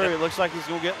 that's true. It looks like he's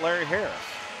going to get Larry Harris.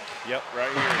 Yep,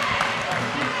 right here.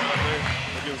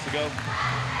 They'll give us a go.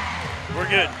 We're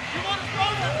good. You want to throw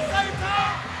at the same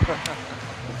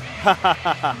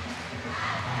time?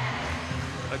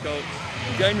 Hey, Coach,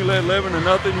 the game you led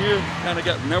 11-0 here. Kind of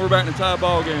got. Now we're back in the tie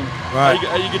ball game. Right.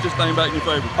 How you get this thing back in your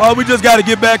favor? Oh, we just got to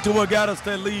get back to what got us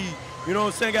that lead. You know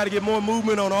what I'm saying? Got to get more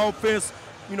movement on offense.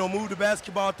 You know, move the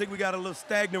basketball. I think we got a little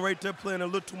stagnant right there, playing a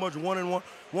little too much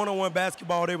one-on-one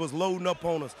basketball. They was loading up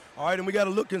on us. All right, and we got to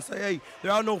look and say, hey,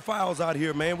 there are no fouls out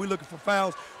here, man. We're looking for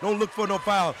fouls. Don't look for no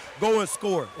fouls. Go and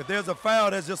score. If there's a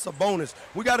foul, that's just a bonus.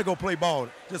 We got to go play ball,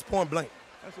 just point blank.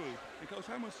 Absolutely. And Coach,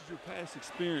 how much does your past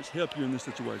experience help you in this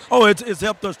situation? Oh, it's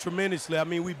helped us tremendously. I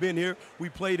mean, we've been here. We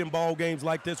played in ball games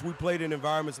like this. We played in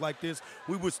environments like this.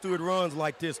 We withstood runs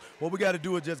like this. What we got to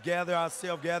do is just gather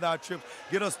ourselves, gather our trips,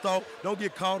 get us thought. Don't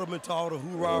get caught up into all the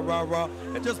hoorah, rah, rah,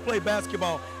 and just play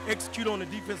basketball. Execute on the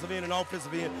defensive end and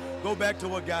offensive end. Go back to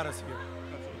what got us here.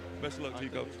 Absolutely. Best of luck to you,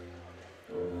 Coach.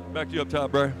 Back to you up top,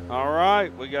 bro. All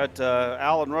right, we got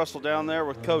Alan Russell down there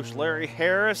with Coach Larry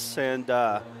Harris, and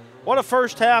what a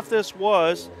first half this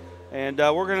was. And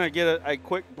we're going to get a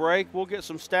quick break. We'll get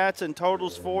some stats and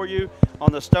totals for you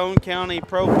on the Stone County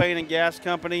Propane and Gas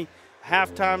Company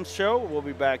halftime show. We'll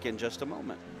be back in just a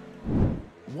moment.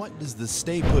 What does the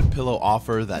Stay Put pillow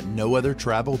offer that no other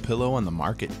travel pillow on the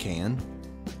market can?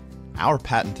 Our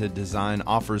patented design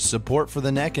offers support for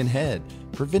the neck and head,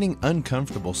 preventing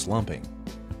uncomfortable slumping.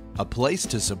 A place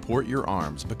to support your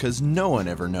arms because no one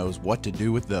ever knows what to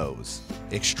do with those.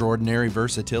 Extraordinary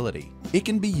versatility. It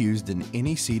can be used in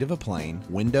any seat of a plane,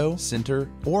 window, center,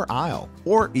 or aisle,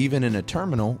 or even in a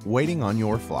terminal waiting on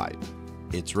your flight.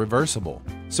 It's reversible,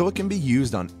 so it can be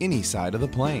used on any side of the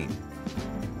plane.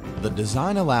 The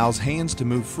design allows hands to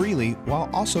move freely while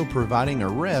also providing a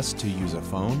rest to use a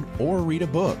phone or read a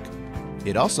book.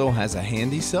 It also has a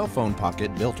handy cell phone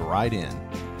pocket built right in.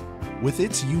 With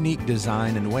its unique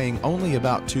design and weighing only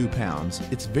about 2 pounds,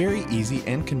 it's very easy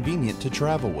and convenient to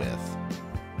travel with.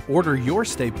 Order your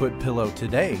Stay Put pillow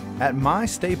today at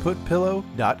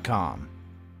mystayputpillow.com.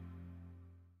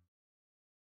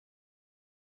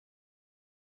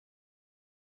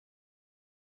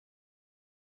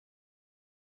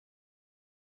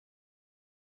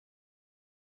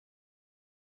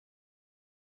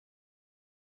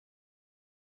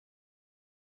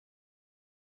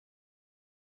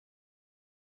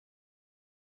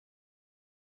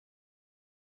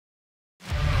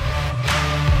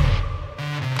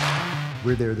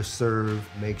 We're there to serve,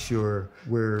 make sure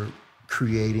we're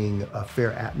creating a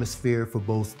fair atmosphere for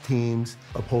both teams,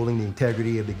 upholding the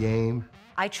integrity of the game.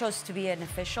 I chose to be an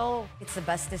official. It's the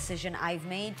best decision I've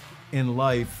made. In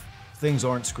life, things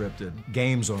aren't scripted.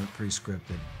 Games aren't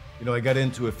pre-scripted. You know, I got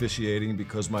into officiating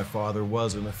because my father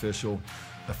was an official.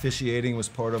 Officiating was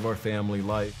part of our family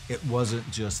life. It wasn't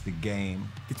just the game.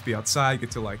 Get to be outside, get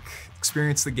to like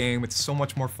experience the game. It's so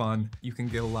much more fun. You can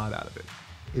get a lot out of it.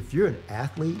 If you're an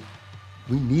athlete,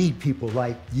 we need people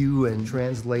like you and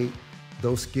translate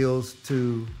those skills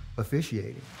to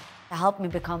officiating. It helped me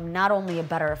become not only a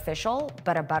better official,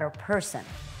 but a better person.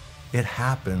 It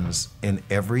happens in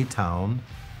every town,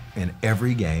 in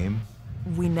every game.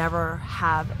 We never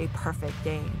have a perfect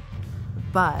game,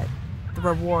 but the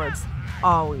rewards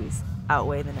always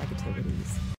outweigh the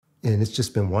negativities. And it's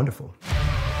just been wonderful.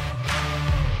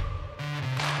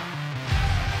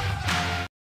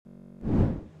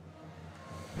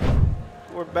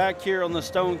 We're back here on the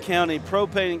Stone County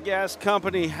Propane and Gas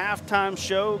Company halftime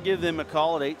show. Give them a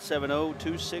call at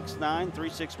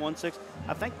 870-269-3616.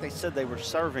 I think they said they were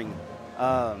serving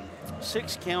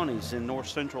 6 counties in north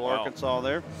central Arkansas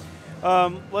there.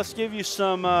 Let's give you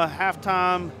some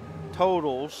halftime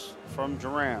totals from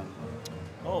Duran.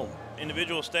 Oh,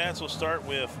 individual stats will start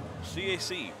with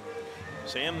CAC.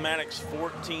 Sam Maddox,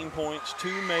 14 points, 2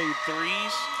 made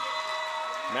threes.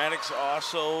 Maddox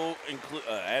also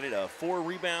added 4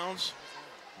 rebounds.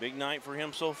 Big night for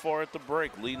him so far at the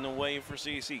break, leading the way for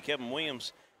CAC. Kevin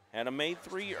Williams had a made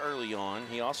 3 early on.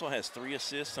 He also has 3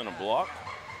 assists and a block.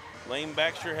 Lane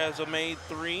Baxter has a made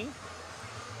 3.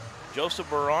 Joseph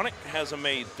Baronic has a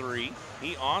made 3.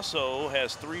 He also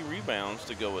has 3 rebounds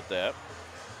to go with that.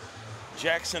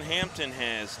 Jackson Hampton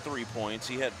has 3 points.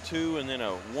 He had 2 and then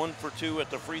a 1 for 2 at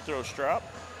the free throw strop.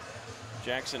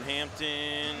 Jackson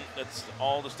Hampton, that's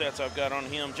all the stats I've got on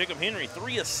him. Jacob Henry,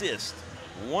 3 assists,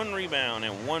 1 rebound,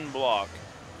 and 1 block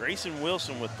Grayson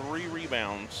Wilson with 3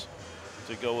 rebounds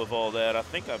to go with all that. I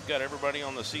think I've got everybody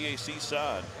on the CAC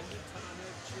side.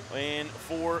 And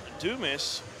for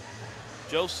Dumas,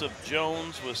 Joseph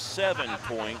Jones with 7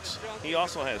 points. He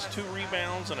also has 2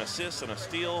 rebounds, an assist, and a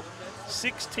steal.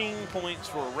 16 points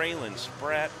for Raylan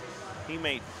Spratt. He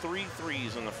made 3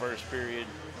 threes in the first period.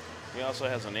 He also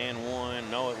has an and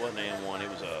one. No, it wasn't an and one. It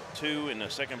was a 2 in the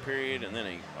second period, and then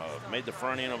he made the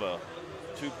front end of a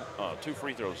two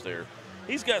free throws there.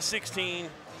 He's got 16.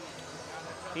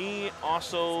 He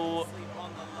also,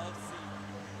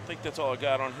 I think that's all I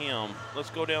got on him.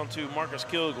 Let's go down to Marcus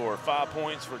Kilgore. 5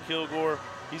 points for Kilgore.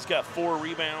 He's got 4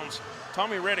 rebounds.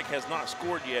 Tommy Reddick has not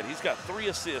scored yet. He's got 3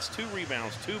 assists, 2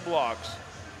 rebounds, 2 blocks.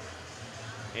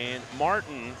 And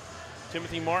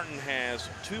Timothy Martin has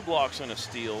 2 blocks and a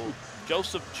steal.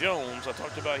 Joseph Jones, I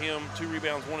talked about him, 2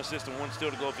 rebounds, 1 assist, and 1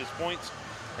 steal to go with his points.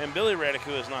 And Billy Reddick,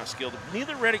 who is not skilled.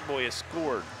 Neither Reddick boy has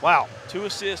scored. Wow. 2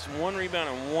 assists, 1 rebound,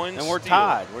 and 1 steal. And we're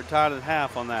tied. We're tied at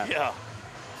half on that. Yeah.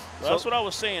 So that's what I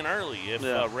was saying early. If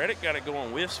Reddick got it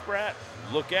going with Spratt,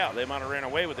 look out. They might have ran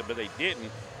away with it, but they didn't.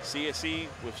 CSC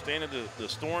withstanded the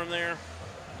storm there.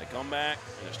 They come back,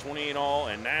 and it's 28 all,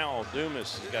 and now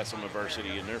Dumas has got some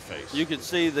adversity in their face. You can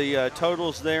see the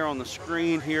totals there on the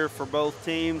screen here for both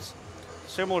teams.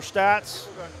 Similar stats,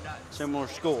 similar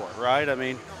score, right? I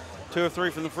mean, 2 of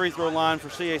 3 from the free throw line for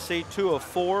CAC, 2 of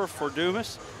 4 for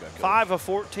Dumas, 5 of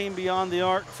 14 beyond the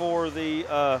arc for the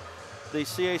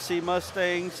CAC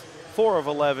Mustangs, 4 of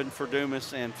 11 for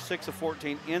Dumas, and 6 of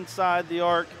 14 inside the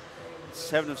arc,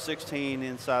 7 of 16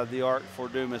 inside the arc for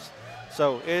Dumas.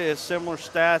 So it is similar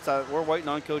stats. We're waiting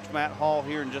on Coach Matt Hall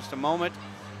here in just a moment.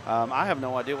 I have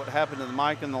no idea what happened to the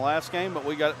mic in the last game, but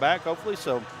we got it back hopefully.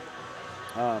 So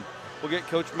we'll get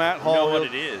Coach Matt Hall. You know what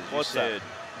it is? What's you said, that?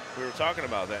 We were talking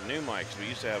about that new mic. We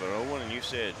used to have an old one, and you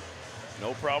said,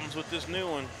 no problems with this new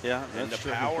one. Yeah, and that's the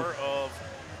true. power of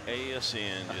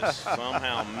ASN just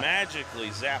somehow magically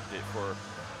zapped it for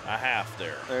a half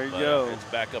there. There you go. It's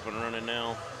back up and running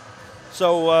now.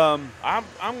 So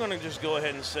I'm going to just go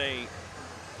ahead and say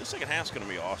the second half's going to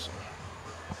be awesome.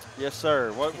 Yes,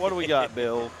 sir. What do we got,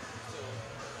 Bill?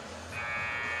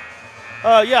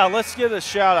 Yeah, let's give a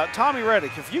shout out. Tommy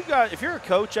Reddick, if you're a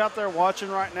coach out there watching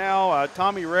right now,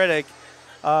 Tommy Reddick,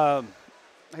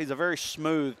 he's a very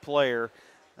smooth player.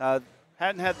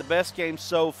 Hadn't had the best game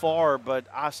so far, but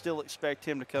I still expect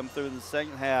him to come through in the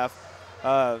second half.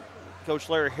 Coach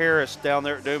Larry Harris down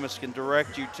there at Dumas can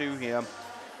direct you to him.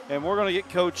 And we're going to get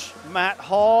Coach Matt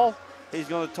Hall. He's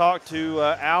going to talk to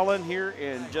Allen here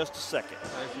in just a second.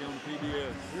 Actually on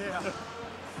PBS. Yeah.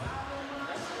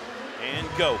 And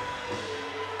go.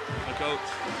 Coach,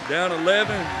 down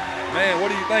 11. Man,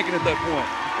 what are you thinking at that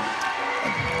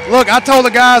point? Look, I told the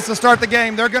guys to start the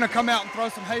game, they're going to come out and throw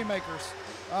some haymakers.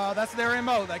 That's their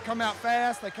MO. They come out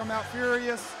fast. They come out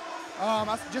furious.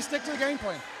 Just stick to the game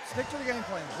plan. Stick to the game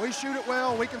plan. We shoot it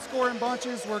well. We can score in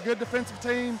bunches. We're a good defensive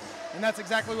team, and that's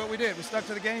exactly what we did. We stuck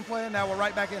to the game plan. Now we're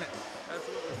right back in it.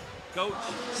 Absolutely. Coach,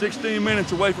 16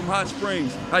 minutes away from Hot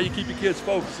Springs. How you keep your kids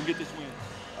focused and get this win?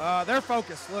 They're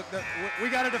focused. Look, we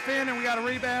got to defend and we got to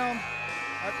rebound.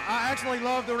 I actually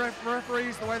love the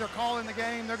referees, the way they're calling the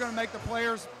game. They're going to make the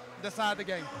players decide the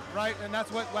game, right? And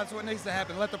that's what needs to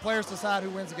happen. Let the players decide who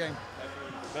wins the game.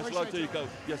 Best of luck to you, Coach.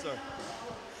 Yes, sir.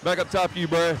 Back up top to you,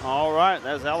 Brad. All right,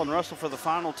 that's Alan Russell for the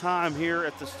final time here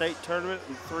at the state tournament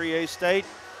in 3A state.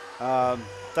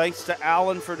 Thanks to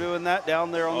Alan for doing that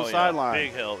down there on the sideline.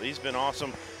 Big help. He's been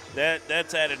awesome.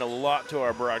 That's added a lot to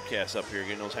our broadcast up here,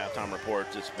 getting those halftime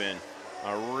reports. It's been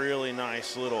a really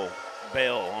nice little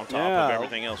bell on top of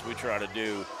everything else we try to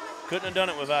do. Couldn't have done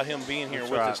it without him being here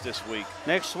with us this week.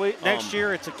 Next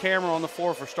year, it's a camera on the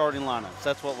floor for starting lineups.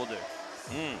 That's what we'll do.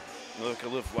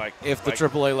 Look like if the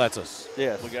AAA lets us.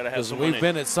 Yes. We got to have because we've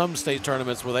been at some state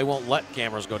tournaments where they won't let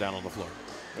cameras go down on the floor.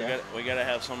 We got to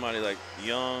have somebody like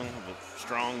young, with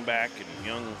strong back and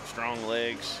young, strong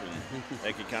legs, and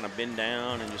they can kind of bend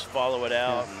down and just follow it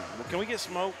out. And, can we get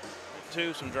smoke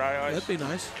too? Some dry ice. That'd be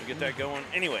nice. Get that going.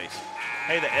 Anyways,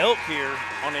 hey, the elk here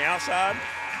on the outside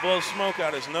blows smoke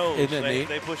out his nose. Isn't it neat?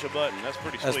 They push a button. That's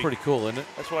pretty sweet. That's pretty cool, isn't it?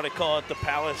 That's why they call it the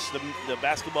palace, the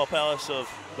basketball palace of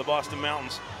the Boston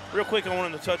Mountains. Real quick, I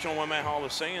wanted to touch on what Matt Hall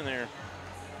was saying there.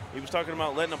 He was talking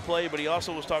about letting them play, but he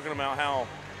also was talking about how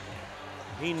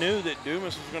he knew that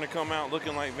Dumas was going to come out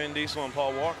looking like Vin Diesel and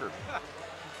Paul Walker.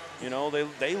 You know,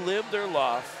 they lived their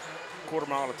life a quarter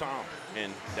mile at a time,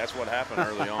 and that's what happened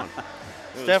early on.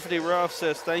 Stephanie Ruff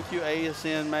says, thank you,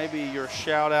 ASN. Maybe your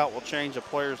shout-out will change a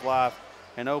player's life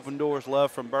and open doors.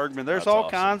 Love from Bergman. There's all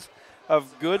kinds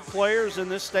of good players in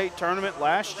this state tournament.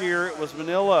 Last year it was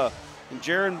Manila, and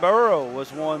Jaron Burrow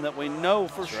was one that we know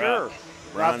for sure.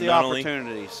 got the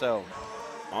opportunity. So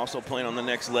also playing on the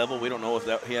next level. We don't know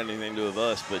if he had anything to do with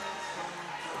us, but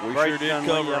we Braden sure did Dunley,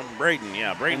 cover yep. him. Braden,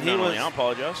 yeah, Braden Dunley. I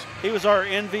apologize. He was our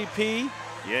MVP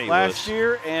Yeah, he last was.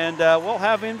 year, and we'll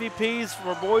have MVPs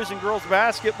for boys and girls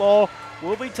basketball.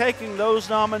 We'll be taking those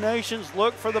nominations.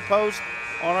 Look for the post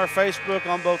on our Facebook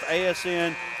on both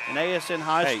ASN and ASN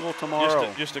High School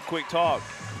tomorrow. Just a quick talk.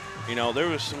 You know, there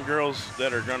was some girls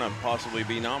that are going to possibly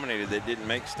be nominated that didn't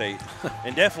make state,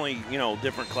 and definitely, you know,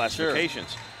 different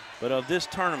classifications. Sure. But of this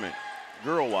tournament,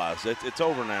 girl-wise, it's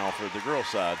over now for the girls'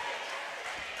 side.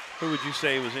 Who would you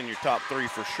say was in your top 3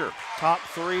 for sure? Top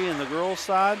 3 in the girls'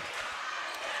 side?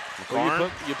 Well,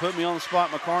 you put me on the spot.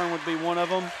 McCarn would be one of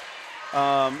them.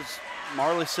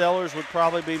 Marley Sellers would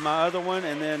probably be my other one.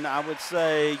 And then I would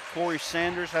say Corey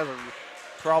Sanders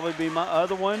probably be my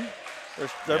other one.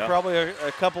 There are probably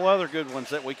a couple other good ones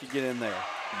that we could get in there.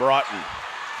 Broughton.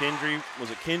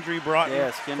 Kendry Broughton?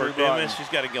 Yes, Kendry for Broughton. Dumas, she's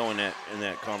got to go in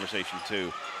that conversation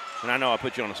too. And I know I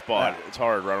put you on the spot. It's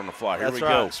hard right on the fly. Here we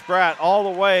go. Spratt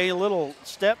all the way, a little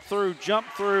step through, jump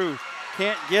through,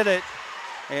 can't get it.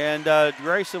 And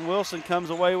Grayson Wilson comes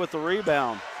away with the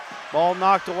rebound. Ball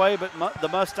knocked away, but the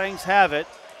Mustangs have it.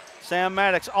 Sam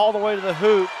Maddox all the way to the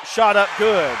hoop, shot up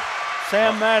good.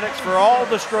 Sam Maddox, for all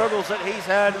the struggles that he's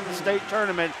had in the state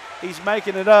tournament, he's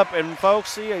making it up. And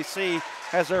folks, CAC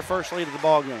has their first lead of the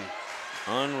ball game.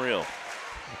 Unreal.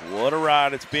 What a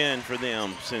ride it's been for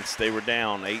them since they were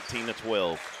down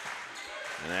 18-12.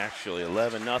 And actually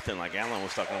 11-0, like Alan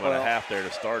was talking about a half there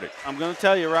to start it. I'm going to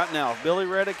tell you right now, if Billy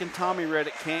Reddick and Tommy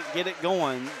Reddick can't get it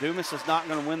going, Dumas is not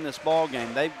going to win this ball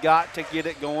game. They've got to get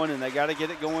it going, and they got to get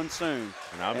it going soon.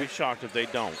 And I'll be shocked if they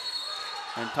don't.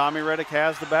 And Tommy Reddick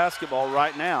has the basketball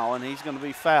right now, and he's going to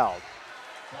be fouled.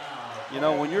 You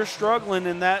know, when you're struggling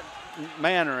in that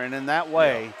manner and in that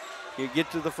way, you get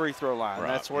to the free throw line. Right.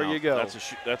 That's where you go.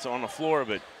 That's on the floor,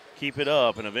 but keep it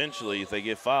up, and eventually if they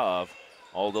get 5,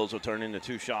 all those will turn into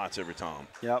 2 shots every time.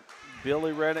 Yep.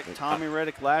 Billy Reddick, Tommy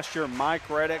Reddick last year, Mike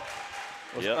Reddick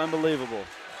was unbelievable.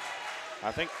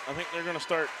 I think they're going to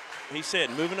start, he said,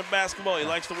 moving the basketball. He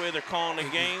likes the way they're calling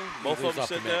the game. Both of them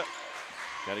said that.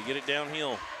 Got to get it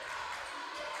downhill.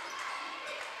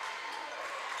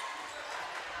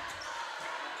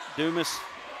 Dumas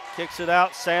kicks it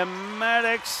out. Sam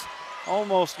Maddox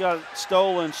almost got it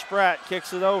stolen. Spratt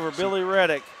kicks it over. Billy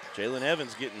Reddick. Jalen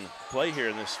Evans getting play here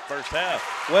in this first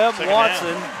half. Webb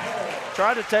Watson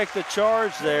tried to take the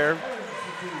charge there,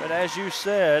 but as you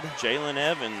said. Jalen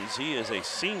Evans, he is a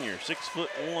senior, 6'1".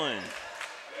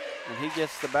 And he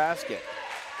gets the basket.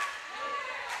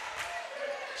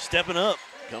 Stepping up,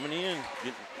 coming in.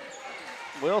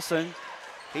 Wilson,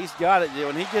 he's got it.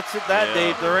 When he gets it that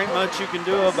deep, there ain't much you can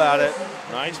do about it.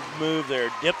 Nice move there.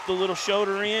 Dip the little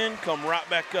shoulder in, come right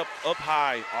back up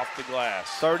high off the glass.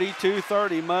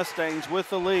 32-30 Mustangs with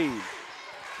the lead.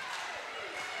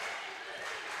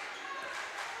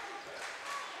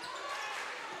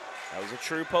 That was a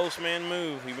true postman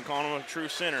move. We've been calling him a true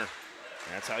center.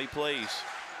 That's how he plays.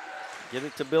 Get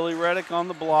it to Billy Reddick on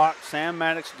the block. Sam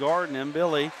Maddox guarding him.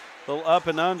 Billy, a little up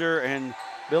and under, and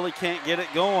Billy can't get it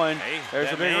going. Hey,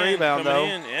 there's a big rebound, though.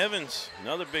 In. Evans,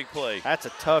 another big play. That's a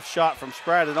tough shot from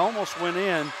Spratt. It almost went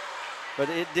in, but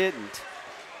it didn't.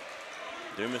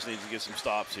 Dumas needs to get some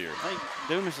stops here. I think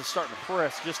Dumas is starting to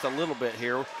press just a little bit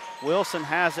here. Wilson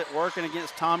has it working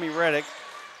against Tommy Reddick.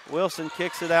 Wilson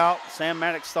kicks it out. Sam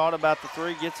Maddox thought about the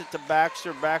 3, gets it to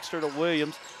Baxter. Baxter to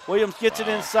Williams. Williams gets it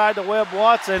inside to Webb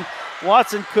Watson.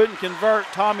 Watson couldn't convert.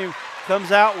 Tommy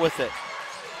comes out with it.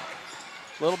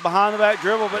 Little behind the back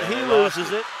dribble, but he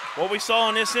loses it. What we saw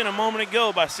in this a moment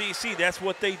ago by CC, that's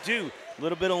what they do. A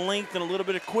little bit of length and a little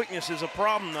bit of quickness is a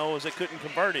problem, though, as they couldn't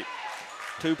convert it.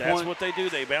 That's what they do.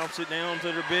 They bounce it down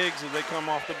to their bigs as they come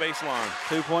off the baseline.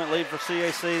 2-point lead for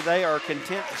CAC. They are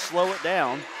content to slow it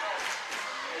down.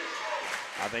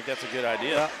 I think that's a good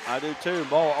idea. Yeah, I do too.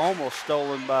 Ball almost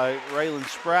stolen by Raylan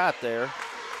Spratt there.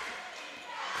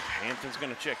 Hampton's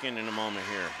going to check in a moment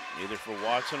here, either for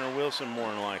Watson or Wilson more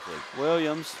than likely.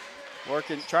 Williams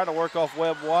try to work off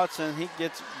Webb Watson. He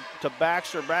gets to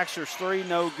Baxter. Baxter's 3,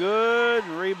 no good.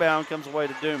 And rebound comes away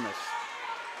to Dumas.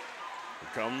 Here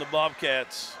come the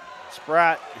Bobcats.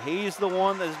 Spratt, he's the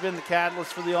one that's been the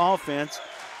catalyst for the offense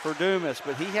for Dumas,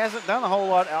 but he hasn't done a whole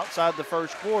lot outside the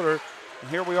first quarter. And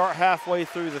here we are halfway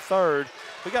through the third.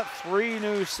 We got 3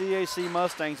 new CAC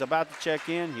Mustangs about to check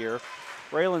in here.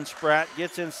 Raylan Spratt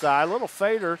gets inside. Little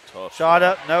fader. Shot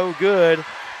up, no good.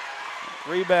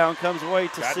 Rebound comes away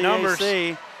to CAC.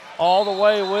 Numbers. All the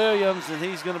way Williams, and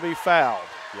he's going to be fouled.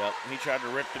 Yep, he tried to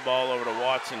rip the ball over to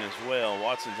Watson as well.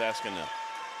 Watson's asking to,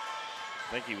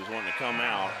 I think he was wanting to come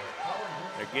out.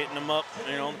 They're getting them up,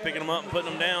 picking them up and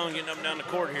putting them down, getting them down the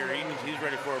court here. He's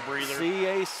ready for a breather.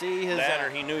 CAC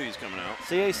has he knew he was coming out.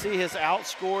 CAC has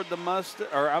outscored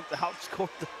outscored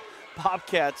the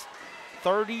Bobcats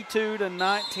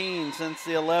 32-19 since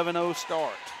the 11-0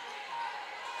 start.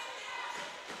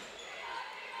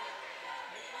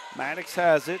 Maddox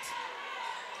has it.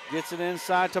 Gets it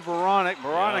inside to Beranek.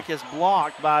 Beranek is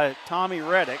blocked by Tommy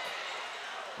Reddick.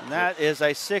 And that is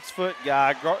a 6-foot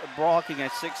guy blocking a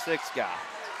 6'6" guy.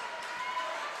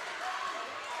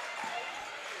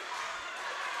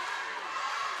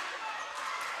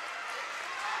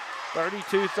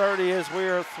 (32-30) as we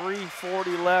are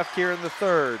 3:40 left here in the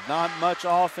third. Not much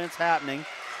offense happening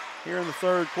here in the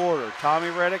third quarter. Tommy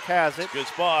Reddick has it. Good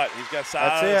spot. He's got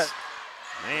size. That's it.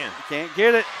 Man. Can't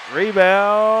get it.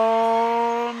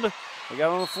 Rebound. We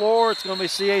got it on the floor. It's going to be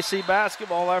CAC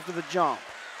basketball after the jump.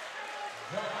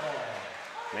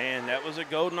 Man, that was a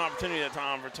golden opportunity that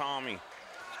time for Tommy.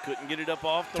 Couldn't get it up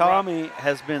off the Tommy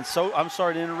has been so, I'm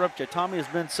sorry to interrupt you, Tommy has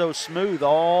been so smooth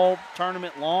all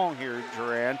tournament long here,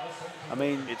 Duran. I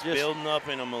mean, it's building up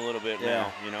in him a little bit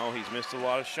now. He's missed a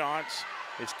lot of shots.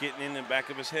 It's getting in the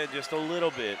back of his head just a little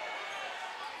bit.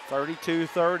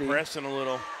 32-30. Pressing a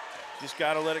little. Just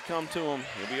got to let it come to him.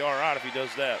 He'll be all right if he does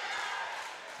that.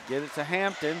 Get it to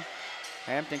Hampton.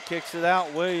 Hampton kicks it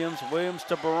out. Williams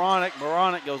to Beranek.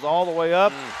 Beranek goes all the way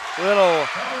up. Little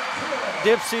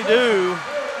dipsy-do,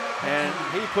 and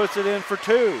he puts it in for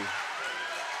 2.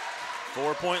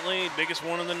 4-point lead, biggest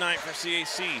one of the night for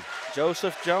CAC.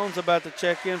 Joseph Jones about to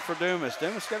check in for Dumas.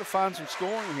 Dumas got to find some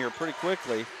scoring here pretty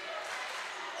quickly.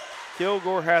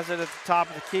 Kilgore has it at the top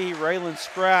of the key. Raylan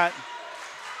Spratt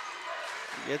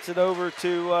gets it over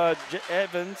to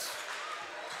Evans.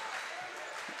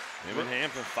 Him and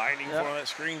Hampton fighting for that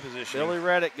screen position. Billy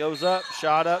Reddick goes up,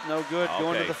 shot up, no good,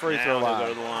 going to the free throw line. Now he'll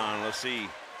go to the line. Let's see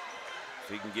if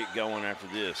he can get going after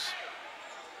this.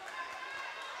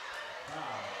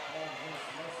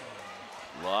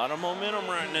 A lot of momentum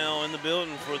right now in the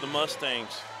building for the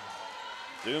Mustangs.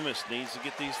 Dumas needs to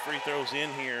get these free throws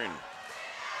in here and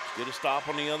get a stop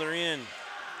on the other end.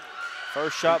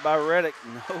 First shot by Reddick,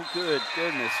 no good.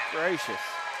 Goodness gracious.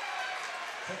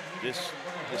 This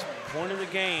point of the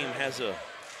game has a,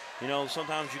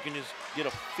 sometimes you can just get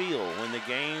a feel when the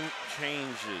game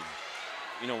changes.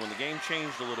 When the game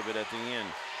changed a little bit at the end.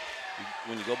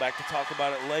 When you go back to talk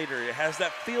about it later, it has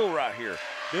that feel right here.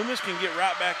 Dumas can get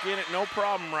right back in it, no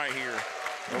problem right here.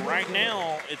 But right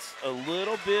now, it's a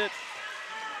little bit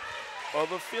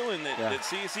of a feeling that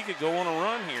CSC could go on a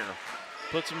run here.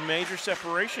 Put some major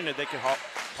separation that they could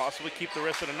possibly keep the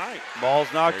rest of the night.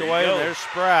 Ball's knocked away. There's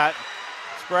Spratt.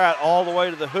 Spratt all the way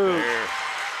to the hoop. There.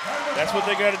 That's what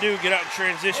they got to do, get out in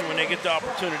transition when they get the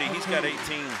opportunity. He's got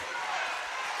 18.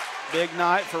 Big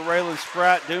night for Raylan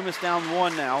Spratt. Dumas down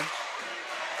 1 now.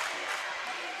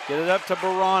 Get it up to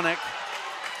Beranek.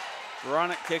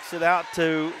 Beranek kicks it out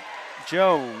to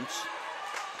Jones.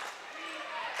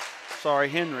 Sorry,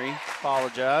 Henry.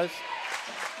 Apologize.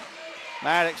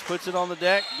 Maddox puts it on the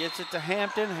deck, gets it to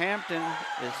Hampton. Hampton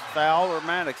is fouled, or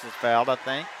Maddox is fouled, I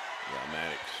think. Yeah,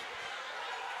 Maddox.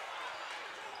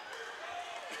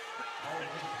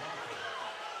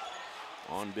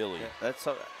 On Billy. Yeah, that's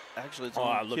actually it's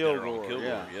I on looked Kilgore. at it on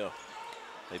Kilgore, yeah.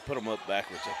 They put them up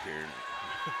backwards up here.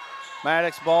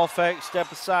 Maddox ball fake,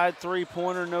 step aside,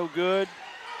 three-pointer, no good.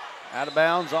 Out of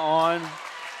bounds on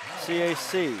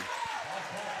CAC.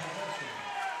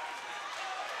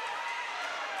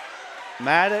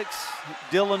 Maddox,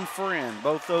 Dylan Friend,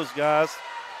 both those guys,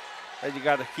 you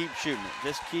got to keep shooting it.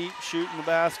 Just keep shooting the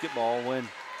basketball. When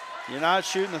you're not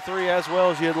shooting the three as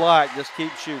well as you'd like, just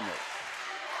keep shooting it.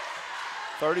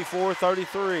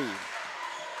 34-33.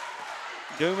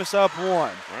 Dumas up 1.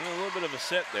 Running a little bit of a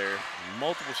set there,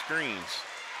 multiple screens.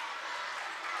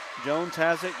 Jones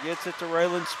has it, gets it to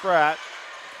Raylan Spratt.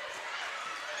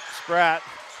 Spratt,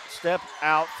 step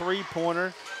out,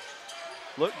 three-pointer.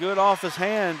 Looked good off his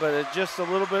hand, but it's just a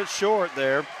little bit short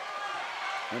there.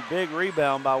 And big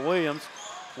rebound by Williams.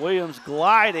 Williams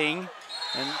gliding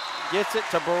and gets it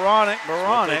to Beranek.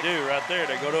 What they do right there.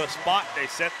 They go to a spot, they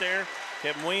set there.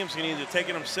 Kevin Williams can either take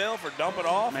it himself or dump it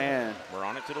off. Man.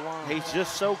 Beranek to the line. He's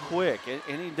just so quick,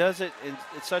 and he does it in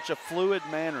such a fluid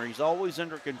manner. He's always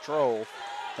under control,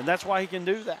 and that's why he can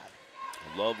do that.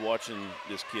 I love watching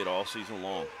this kid all season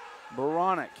long.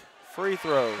 Beranek, free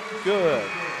throw, good.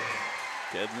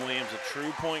 Kevin Williams, a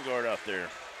true point guard out there.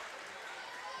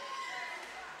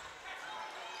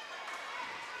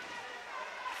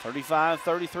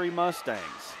 (35-33) Mustangs.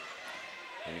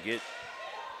 And you get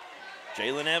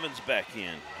Jalen Evans back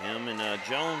in. Him and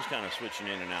Jones kind of switching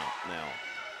in and out now.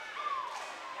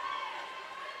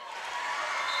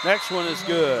 Next one is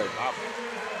good.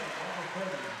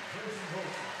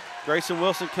 Grayson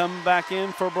Wilson coming back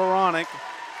in for Baronic.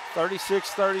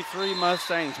 36-33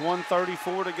 Mustangs,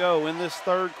 1:34 to go in this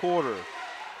third quarter.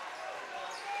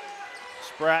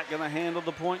 Spratt going to handle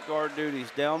the point guard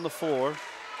duties down the floor.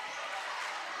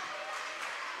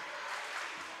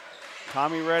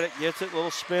 Tommy Reddick gets it,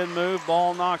 little spin move,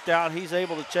 ball knocked out. He's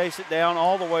able to chase it down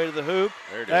all the way to the hoop.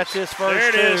 That's his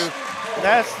first two.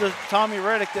 That's the Tommy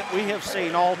Reddick that we have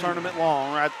seen all tournament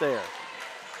long right there.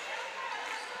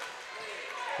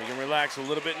 He can relax a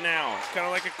little bit now. It's kind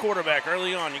of like a quarterback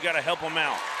early on. You got to help him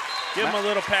out. Give him a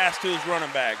little pass to his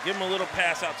running back. Give him a little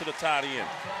pass out to the tight end.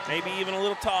 Maybe even a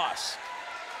little toss.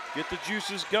 Get the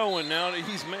juices going now that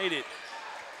he's made it.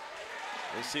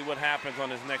 Let's see what happens on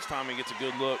his next time he gets a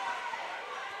good look.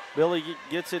 Billy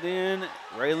gets it in.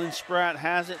 Raylan Spratt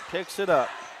has it, picks it up.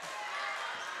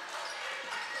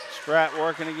 Spratt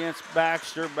working against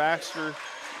Baxter. Baxter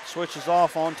switches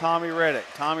off on Tommy Reddick.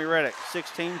 Tommy Reddick,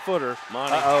 16-footer.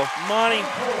 Money. Money.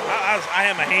 I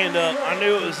had my hand up. I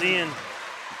knew it was in.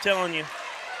 I'm telling you.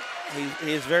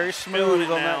 He is very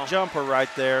smooth on that jumper right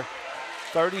there.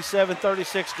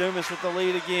 37-36, Dumas with the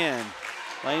lead again.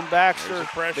 Lane Baxter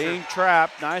being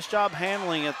trapped. Nice job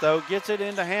handling it, though. Gets it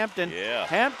into Hampton. Yeah.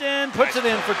 Hampton puts it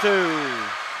in for two.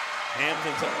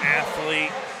 Hampton's an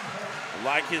athlete. I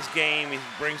like his game. He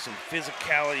brings some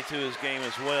physicality to his game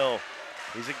as well.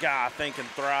 He's a guy I think can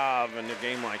thrive in a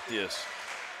game like this.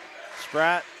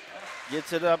 Spratt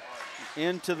gets it up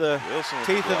into the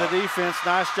teeth of the defense.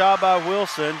 Nice job by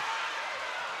Wilson.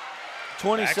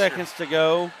 20 seconds to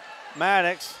go.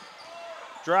 Maddox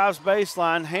drives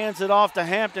baseline, hands it off to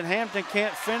Hampton. Hampton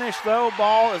can't finish, though.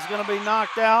 Ball is going to be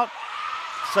knocked out.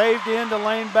 Saved into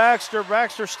Lane Baxter.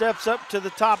 Baxter steps up to the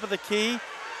top of the key.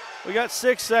 We got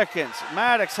 6 seconds.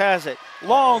 Maddox has it.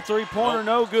 Long three-pointer,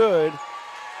 no good.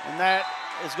 And that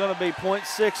is going to be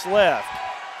 .6 left.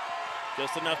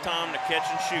 Just enough time to catch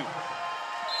and shoot.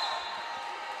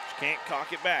 Just can't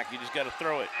cock it back. You just got to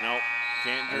throw it. Nope,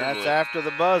 can't dribble And that's it. after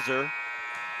the buzzer.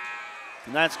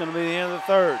 And that's going to be the end of the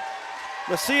third.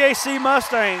 The CAC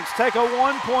Mustangs take a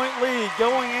 1-point lead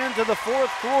going into the fourth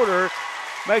quarter.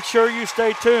 Make sure you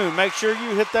stay tuned. Make sure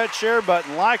you hit that share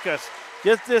button. Like us.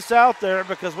 Get this out there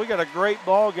because we got a great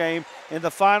ball game in the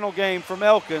final game from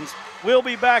Elkins. We'll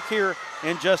be back here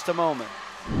in just a moment.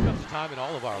 There comes a time in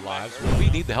all of our lives when we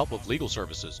need the help of legal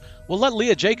services. Well, let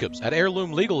Leah Jacobs at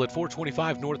Heirloom Legal at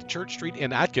 425 North Church Street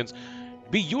in Atkins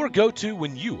be your go-to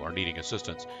when you are needing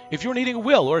assistance. If you're needing a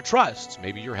will or a trust,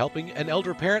 maybe you're helping an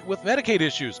elder parent with Medicaid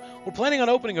issues, or planning on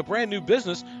opening a brand new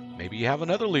business, maybe you have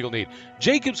another legal need.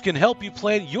 Jacobs can help you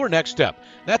plan your next step.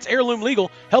 That's Heirloom Legal,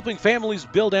 helping families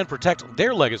build and protect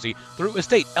their legacy through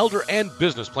estate, elder, and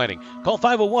business planning. Call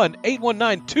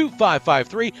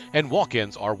 501-819-2553, and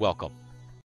walk-ins are welcome.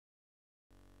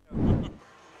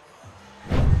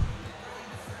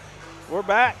 We're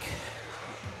back.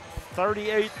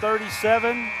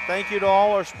 38-37. Thank you to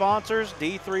all our sponsors.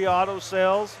 D3 Auto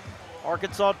Sales,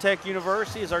 Arkansas Tech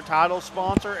University is our title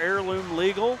sponsor, Heirloom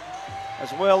Legal,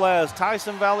 as well as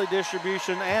Tyson Valley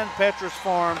Distribution and Petrus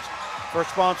Farms for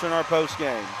sponsoring our post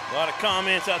game. A lot of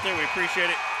comments out there. We appreciate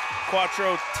it.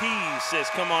 Quattro T says,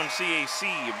 come on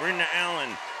CAC. Brenda Allen,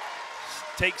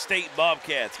 take state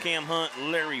Bobcats. Cam Hunt,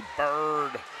 Larry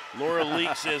Bird. Laura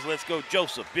Leak says, let's go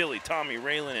Joseph, Billy, Tommy,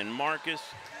 Raylan, and Marcus.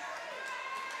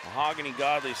 Mahogany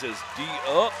Godley says, D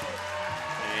up.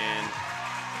 And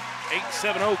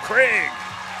 870 Craig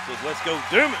says, let's go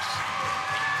Dumas.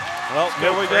 Well,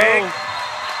 here we go.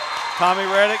 Tommy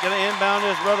Reddick going to inbound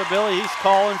his brother Billy. He's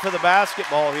calling for the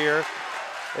basketball here.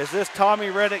 Is this Tommy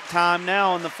Reddick time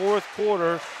now in the fourth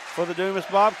quarter for the Dumas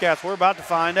Bobcats? We're about to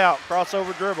find out.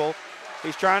 Crossover dribble.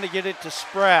 He's trying to get it to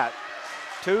Spratt.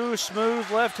 Two smooth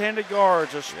left-handed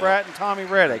guards of Spratt and Tommy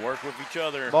Reddick. Work with each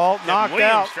other. Ball knocked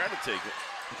out. Tried to take it.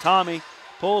 Tommy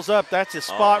pulls up. That's his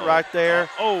spot right there.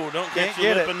 Don't Can't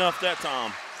get it. enough that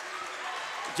time.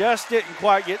 Just didn't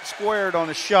quite get squared on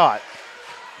a shot.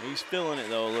 He's feeling it,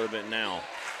 though, a little bit now.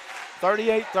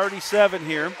 38-37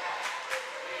 here.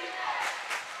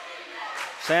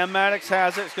 Sam Maddox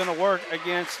has it. It's going to work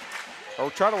against, or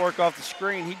try to work off the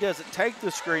screen. He doesn't take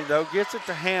the screen, though. Gets it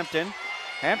to Hampton.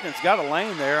 Hampton's got a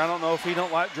lane there. I don't know if he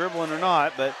don't like dribbling or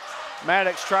not, but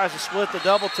Maddox tries to split the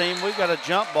double team. We've got a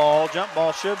jump ball. Jump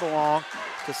ball should belong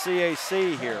to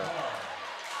CAC here.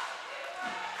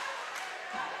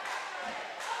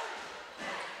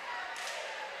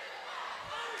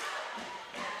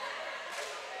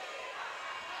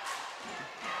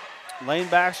 Lane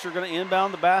Baxter going to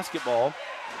inbound the basketball.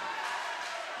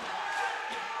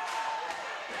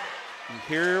 And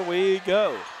here we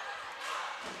go.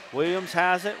 Williams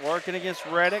has it, working against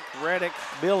Reddick.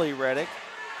 Billy Reddick.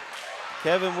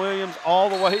 Kevin Williams all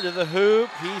the way to the hoop.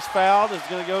 He's fouled. Is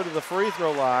going to go to the free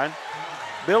throw line.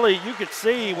 Billy, you could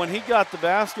see when he got the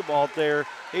basketball there,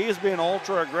 he is being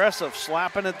ultra aggressive,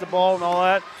 slapping at the ball and all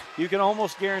that. You can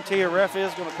almost guarantee a ref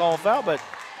is going to call a foul, but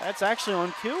that's actually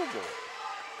on Kilgore.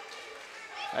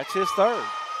 That's his third.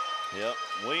 Yep,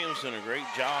 Williams done a great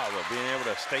job of being able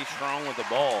to stay strong with the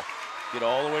ball, get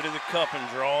all the way to the cup and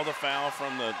draw the foul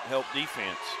from the help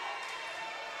defense.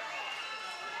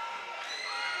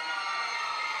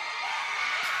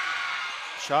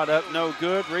 Shot up, no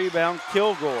good. Rebound,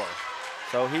 Kilgore.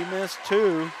 So he missed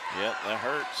 2. Yep, that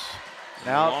hurts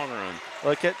now, in the long run.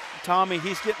 Look at Tommy.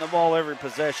 He's getting the ball every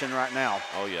possession right now.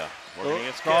 Oh, yeah. Working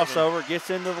against crossover, Kevin. Gets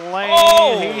into the lane.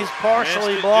 Oh, he's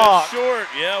partially just blocked. short.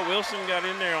 Yeah, Wilson got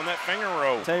in there on that finger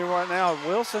roll. Tell you right now,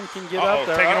 Wilson can get up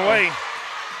there. Take it away.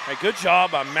 Hey, good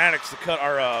job by Maddox to cut,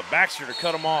 or Baxter to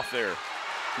cut him off there.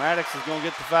 Maddox is going to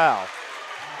get the foul.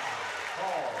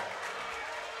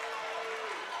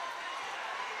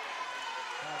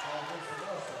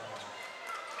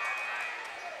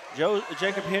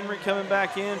 Jacob Henry coming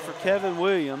back in for Kevin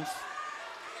Williams.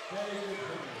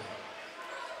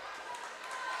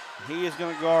 He is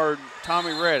going to guard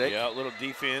Tommy Reddick. Yeah, a little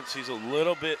defense. He's a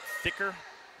little bit thicker.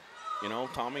 You know,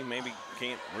 Tommy maybe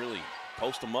can't really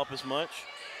post him up as much.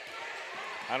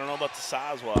 I don't know about the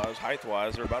size-wise,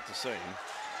 height-wise, they're about the same.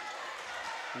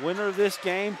 Winner of this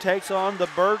game takes on the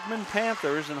Bergman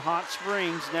Panthers in Hot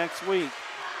Springs next week.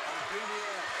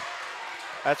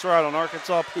 That's right, on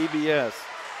Arkansas PBS.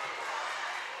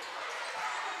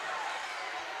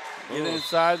 Get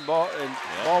inside, ball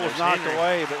was knocked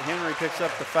away, but Henry picks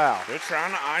up the foul. They're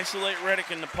trying to isolate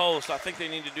Reddick in the post. I think they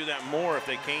need to do that more if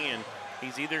they can.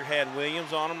 He's either had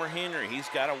Williams on him or Henry. He's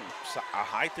got a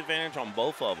height advantage on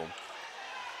both of them.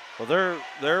 Well,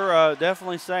 they're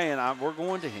definitely saying we're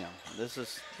going to him. This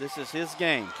is his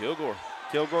game. Kilgore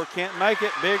can't make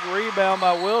it. Big rebound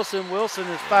by Wilson. Wilson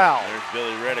is fouled. There's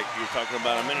Billy Reddick you were talking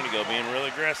about a minute ago, being really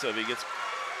aggressive. He gets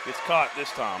caught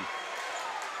this time.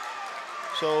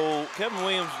 So Kevin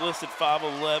Williams listed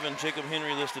 5'11", Jacob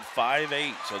Henry listed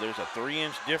 5'8", so there's a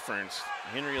 3-inch difference.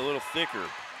 Henry a little thicker.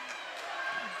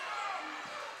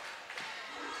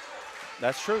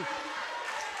 That's true.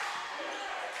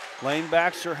 Lane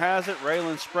Baxter has it.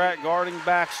 Raylan Spratt guarding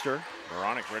Baxter.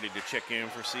 Veronic ready to check in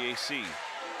for CAC.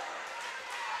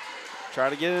 Try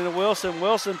to get into Wilson.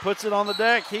 Wilson puts it on the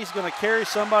deck. He's going to carry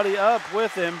somebody up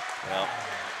with him. Well,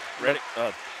 Reddick,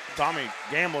 Tommy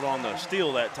gambled on the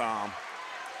steal that time.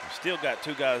 Still got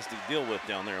 2 guys to deal with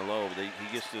down there low, but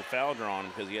he gets to the foul draw on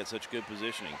him because he had such good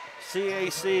positioning.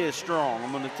 CAC is strong,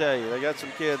 I'm going to tell you. They got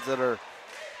some kids that are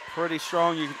pretty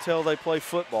strong. You can tell they play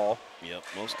football. Yep,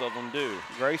 most of them do.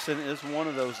 Grayson is one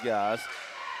of those guys.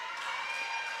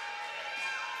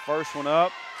 First one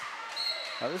up.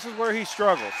 Now this is where he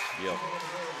struggles. Yep.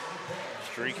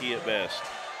 Streaky at best.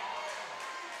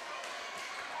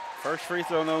 First free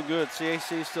throw, no good.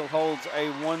 CAC still holds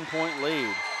a 1-point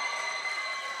lead.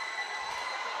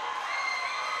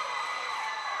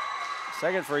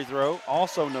 Second free throw,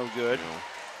 also no good. No.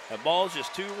 That ball's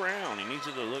just too round. He needs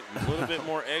it to look a little bit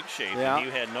more egg-shaped, and he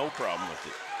had no problem with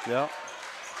it. Yeah.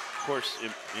 Of course, he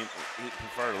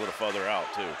preferred a little further out,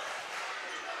 too.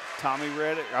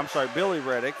 Billy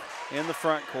Reddick in the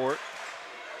front court.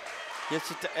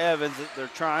 Gets it to Evans. They're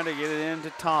trying to get it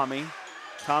into Tommy.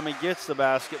 Tommy gets the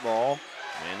basketball.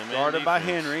 Guarded by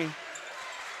Henry.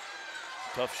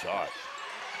 Tough shot.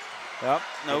 Yep,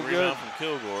 no good. Rebound from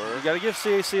Kilgore. You got to give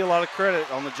CAC a lot of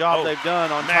credit on the job they've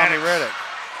done on Tommy Reddick.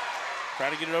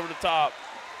 Try to get it over the top.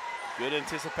 Good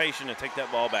anticipation to take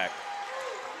that ball back.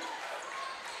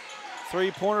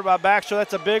 Three-pointer by Baxter.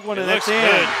 That's a big one, and looks that's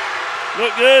in. Good.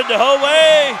 Look good the whole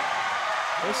way.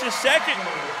 This is second.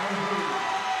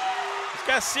 He's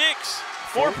got 6.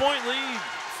 4-point lead.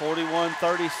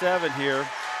 41-37 here.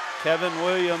 Kevin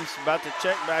Williams about to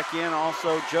check back in.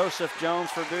 Also Joseph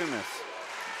Jones for Dumas.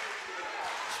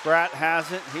 Spratt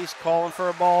has it. He's calling for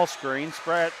a ball screen.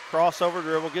 Spratt crossover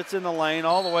dribble, gets in the lane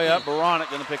all the way up. Baronic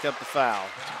going to pick up the foul.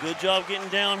 Good job getting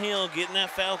downhill, getting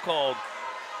that foul called.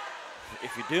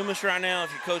 If you're Dumas right now,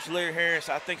 if you coach Larry Harris,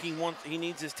 I think he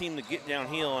needs his team to get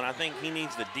downhill, and I think he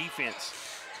needs the defense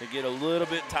to get a little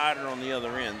bit tighter on the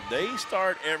other end. They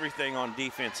start everything on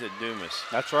defense at Dumas.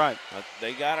 That's right.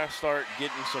 They got to start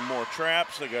getting some more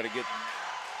traps. They got to get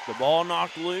the ball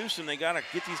knocked loose, and they got to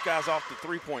get these guys off the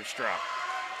three-point stripe.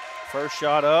 First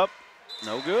shot up,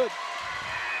 no good.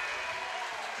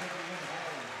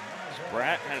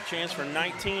 Spratt had a chance for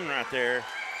 19 right there.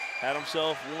 had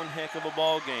himself one heck of a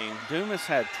ball game. Dumas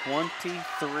had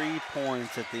 23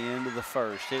 points at the end of the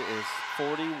first. It is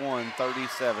 41-37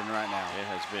 right now. It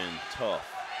has been tough.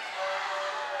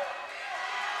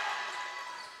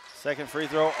 Second free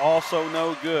throw also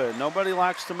no good. Nobody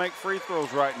likes to make free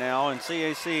throws right now, and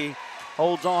CAC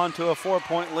holds on to a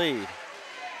 4-point lead.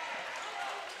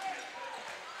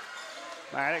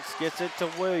 Maddox gets it to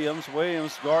Williams.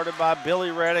 Williams guarded by Billy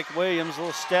Reddick. Williams, a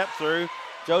little step through.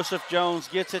 Joseph Jones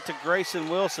gets it to Grayson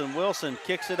Wilson. Wilson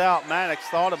kicks it out. Maddox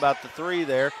thought about the three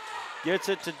there. Gets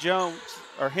it to Jones,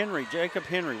 or Henry, Jacob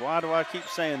Henry. Why do I keep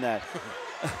saying that?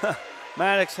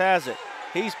 Maddox has it.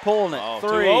 He's pulling it.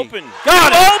 Three. Too open.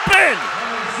 Got it. Open!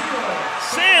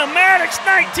 Sam Maddox,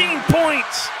 19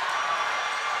 points.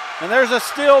 And there's a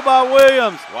steal by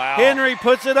Williams. Wow. Henry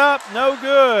puts it up. No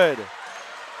good.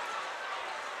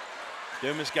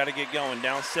 Dumas got to get going.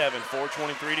 Down 7,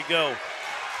 4:23 to go.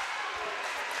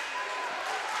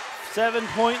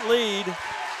 7-point lead.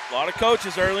 A lot of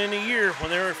coaches early in the year when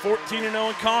they were 14-0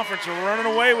 in conference are running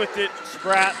away with it.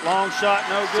 Spratt, long shot,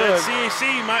 no good. Said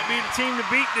CAC might be the team to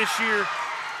beat this year.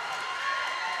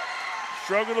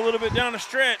 Struggled a little bit down the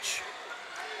stretch.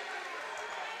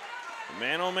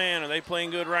 Man, oh man, are they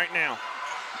playing good right now.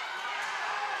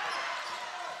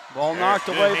 Ball knocked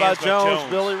away by Jones.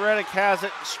 Billy Reddick has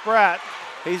it. Spratt.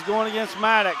 He's going against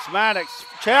Maddox. Maddox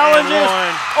challenges.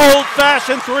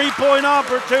 Old-fashioned three-point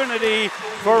opportunity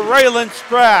for Raylan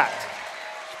Spratt.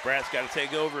 Spratt's got to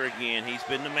take over again. He's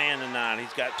been the man tonight.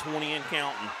 He's got 20 and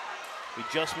counting. He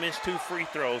just missed 2 free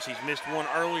throws. He's missed one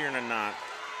earlier in the night.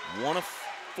 1 of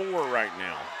 4 right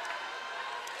now.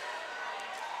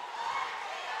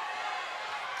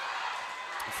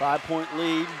 A 5-point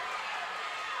lead.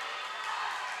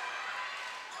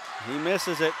 He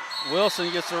misses it.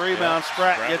 Wilson gets the rebound.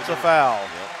 Spratt gets a foul.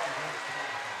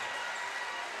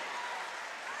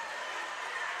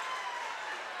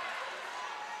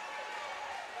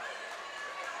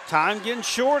 Time getting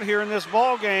short here in this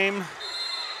ball game.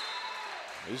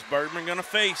 Who's Birdman going to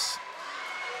face?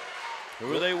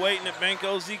 Who are they waiting at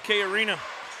Banco ZK Arena?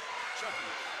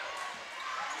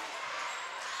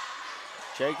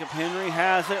 Jacob Henry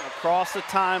has it across the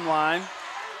timeline.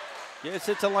 Gets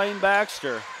it to Lane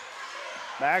Baxter.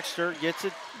 Baxter gets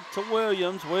it to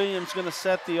Williams. Williams going to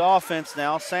set the offense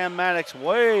now. Sam Maddox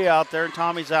way out there, and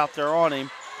Tommy's out there on him.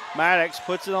 Maddox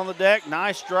puts it on the deck.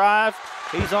 Nice drive.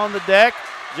 He's on the deck.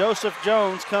 Joseph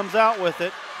Jones comes out with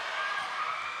it.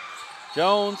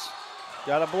 Jones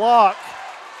got a block.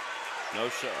 No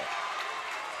shot.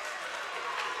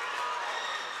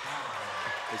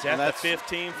 Is that the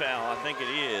 15 foul? I think it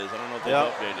is. I don't know if they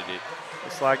updated it.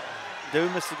 It's like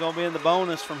Dumas is going to be in the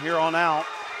bonus from here on out.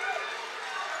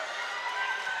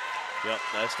 Yep,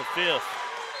 that's the 5th.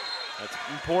 That's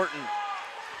important.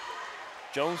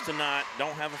 Jones tonight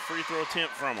don't have a free throw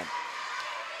attempt from him.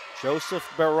 Joseph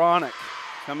Baronic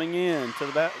coming in to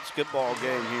the basketball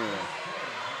game here.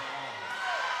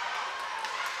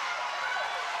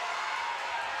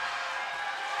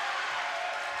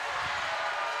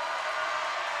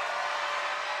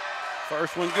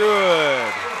 First one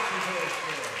good.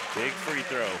 Big free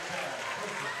throw.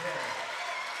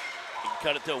 He can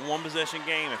cut it to a 1-possession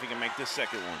game if he can make this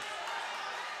second one.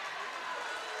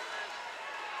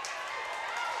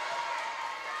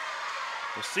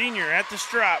 The senior at the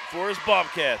stripe for his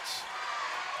Bobcats.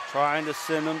 Trying to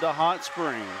send them to Hot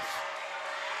Springs.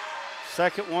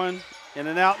 Second one, in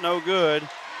and out, no good.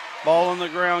 Ball on the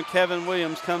ground, Kevin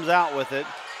Williams comes out with it.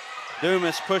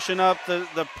 Dumas pushing up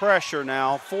the pressure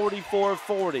now,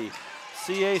 44-40.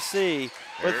 CAC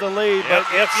with the lead, but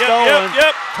it's stolen.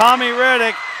 Tommy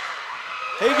Reddick,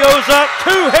 he goes up,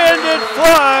 two-handed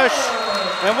flush,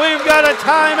 and we've got a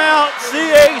timeout.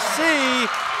 CAC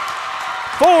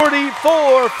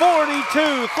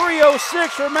 44-42,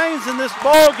 3:06 remains in this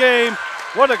ball game.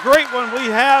 What a great one we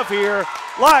have here.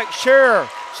 Like, share,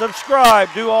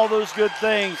 subscribe, do all those good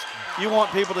things. You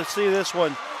want people to see this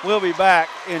one. We'll be back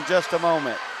in just a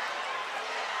moment.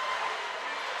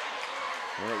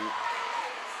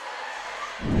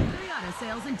 Auto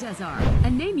Sales in Desert. A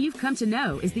name you've come to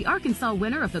know is the Arkansas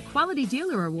winner of the Quality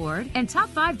Dealer Award and Top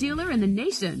 5 Dealer in the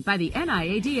Nation by the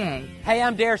NIADA. Hey,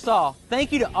 I'm Dare Saul.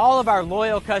 Thank you to all of our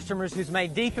loyal customers who's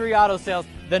made D3 Auto Sales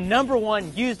the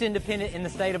 #1 used independent in the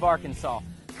state of Arkansas.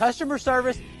 Customer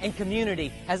service and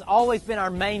community has always been our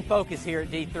main focus here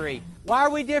at D3. Why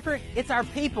are we different? It's our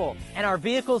people, and our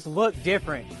vehicles look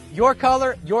different. Your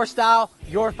color, your style,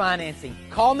 your financing.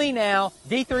 Call me now,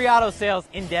 D3 Auto Sales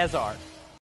in Desert.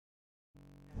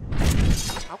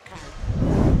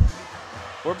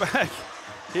 We're back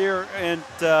here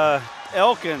at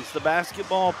Elkins, the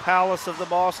basketball palace of the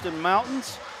Boston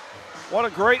Mountains. What a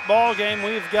great ball game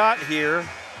we've got here.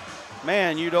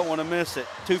 Man, you don't want to miss it.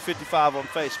 255 on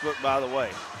Facebook, by the way.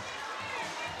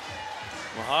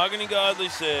 Mahogany Godly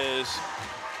says,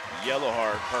 yellow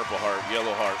heart, purple heart,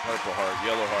 yellow heart, purple heart,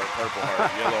 yellow heart, purple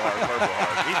heart, yellow heart, purple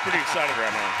heart. He's pretty excited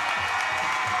right now.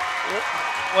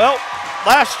 Well,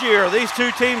 last year these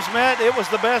two teams met. It was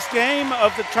the best game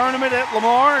of the tournament at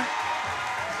Lamar.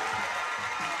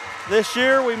 This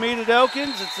year we meet at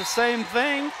Elkins. It's the same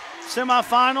thing.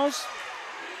 Semifinals.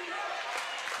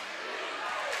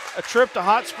 A trip to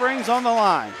Hot Springs on the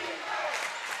line.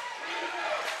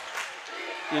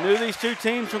 You knew these two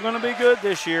teams were going to be good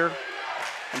this year,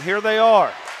 and here they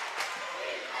are.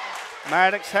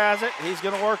 Maddox has it. He's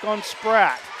going to work on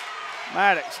Spratt.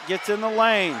 Maddox gets in the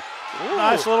lane. Ooh,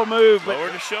 nice little move, but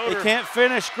he can't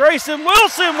finish. Grayson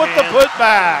Wilson with the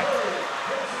putback.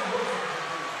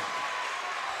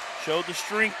 Showed the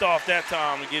strength off that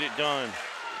time to get it done.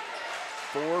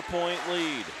 4-point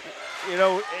lead. You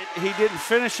know, he didn't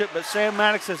finish it, but Sam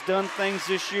Maddox has done things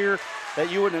this year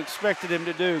that you wouldn't have expected him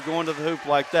to do, going to the hoop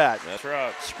like that. That's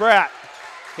right. Spratt,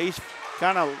 he's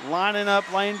kind of lining up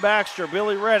Lane Baxter.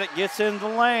 Billy Reddick gets in the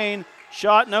lane.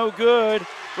 Shot no good.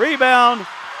 Rebound.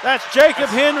 That's Jacob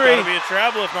Henry. Got to be a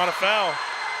travel if not a foul.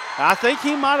 I think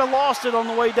he might have lost it on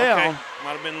the way down. Okay.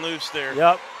 Might have been loose there.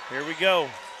 Yep. Here we go.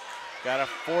 Got a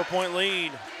 4-point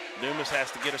lead. Dumas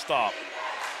has to get a stop.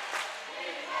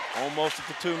 Almost at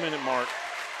the 2-minute mark.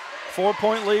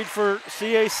 4-point lead for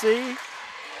CAC.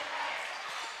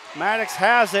 Maddox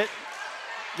has it.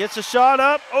 Gets a shot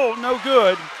up. Oh, no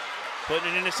good.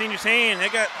 Putting it in the senior's hand. They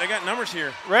got numbers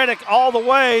here. Reddick all the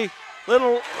way.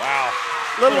 Little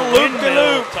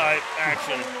loop-de-loop type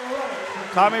action.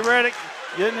 Tommy Reddick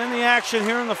getting in the action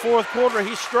here in the fourth quarter.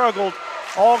 He struggled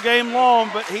all game long,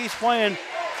 but he's playing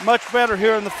much better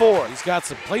here in the fourth.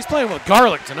 He's playing with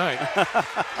garlic tonight.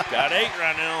 Got 8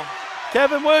 right now.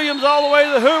 Kevin Williams all the way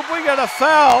to the hoop. We got a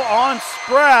foul on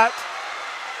Spratt.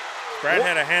 Spratt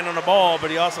had a hand on the ball, but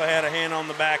he also had a hand on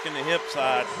the back and the hip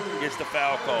side. Gets the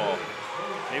foul call.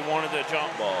 He wanted the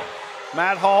jump ball.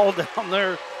 Matt Hall down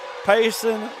there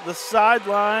pacing the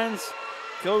sidelines.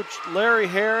 Coach Larry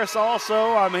Harris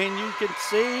also. I mean, you can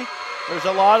see there's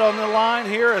a lot on the line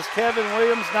here as Kevin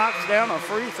Williams knocks down a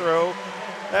free throw.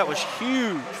 That was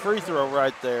huge free throw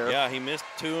right there. Yeah, he missed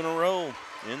 2 in a row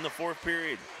in the fourth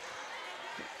period.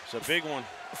 It's a big one.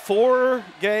 4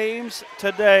 games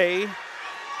today.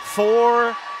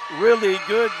 4 really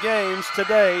good games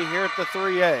today here at the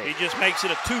 3A. He just makes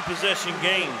it a 2-possession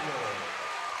game.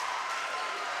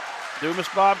 Dumas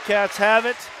Bobcats have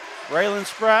it. Raylan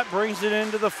Spratt brings it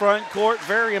into the front court.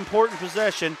 Very important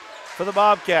possession for the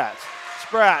Bobcats.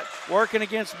 Spratt working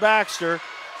against Baxter.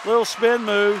 Little spin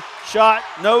move. Shot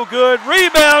no good.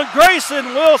 Rebound, Grayson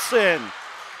Wilson.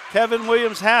 Kevin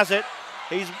Williams has it.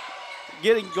 He's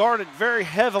getting guarded very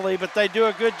heavily, but they do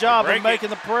a good job of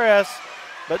making the press.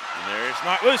 But there's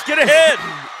not. Let's get ahead.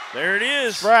 There it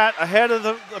is. Spratt ahead of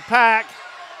the pack,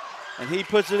 and he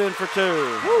puts it in for 2.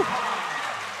 Woo.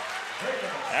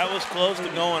 That was close to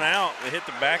going out. It hit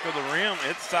the back of the rim,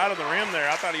 hit the side of the rim there.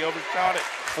 I thought he overshot it.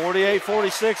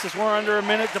 48-46 as we're under a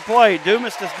minute to play.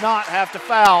 Dumas does not have to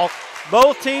foul.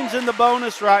 Both teams in the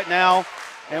bonus right now,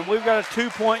 and we've got a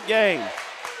 2-point game.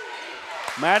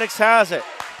 Maddox has it.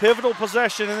 Pivotal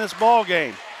possession in this ball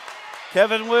game.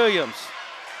 Kevin Williams.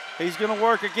 He's going to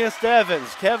work against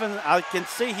Evans. Kevin, I can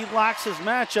see he likes his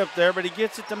matchup there, but he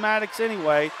gets it to Maddox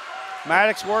anyway.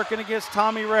 Maddox working against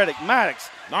Tommy Reddick. Maddox.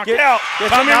 Knocked out.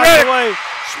 Tommy Reddick. Away.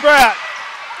 Spratt.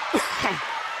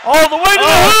 All the way to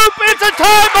the hoop. It's a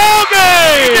tie ball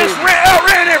game. He just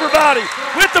outran everybody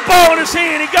with the ball in his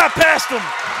hand. He got past them.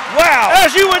 Wow.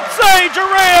 As you would say,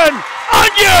 Duran,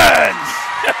 onions.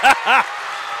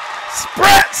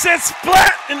 Spratt said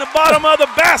splat in the bottom of the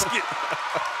basket.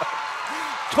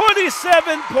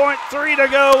 27.3 to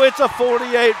go. It's a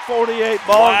 48-48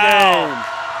 ball game.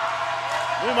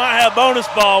 We might have bonus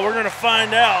ball. We're going to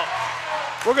find out.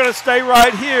 We're going to stay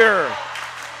right here.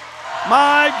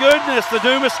 My goodness, the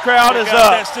Dumas crowd is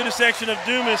up. That student section of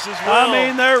Dumas as well. I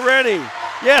mean, they're ready.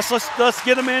 Yes, let's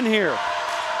get them in here.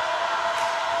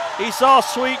 Esau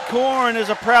Sweet Corn is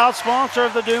a proud sponsor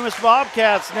of the Dumas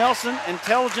Bobcats. Nelson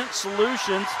Intelligent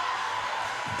Solutions.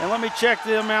 And let me check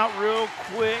them out real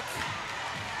quick.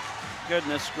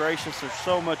 Goodness gracious, there's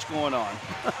so much going on.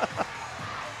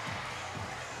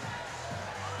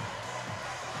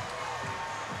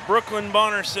 Brooklyn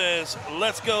Bonner says,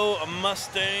 let's go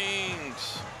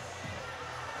Mustangs.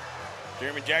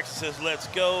 Jeremy Jackson says, let's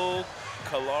go.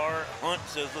 Kalar Hunt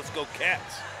says, let's go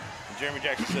Cats. And Jeremy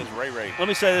Jackson says, Ray Ray. Let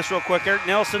me say this real quick. Eric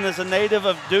Nelson is a native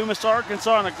of Dumas,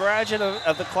 Arkansas, and a graduate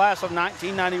of the class of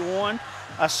 1991.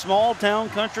 a small town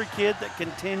country kid that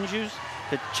continues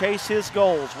to chase his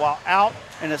goals while out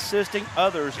and assisting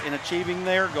others in achieving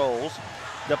their goals.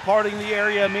 Departing the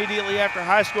area immediately after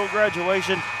high school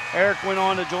graduation, Eric went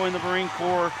on to join the Marine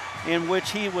Corps, in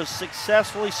which he was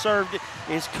successfully served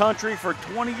his country for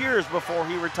 20 years before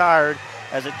he retired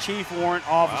as a chief warrant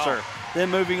officer. Wow. Then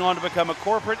moving on to become a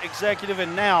corporate executive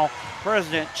and now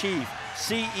President Chief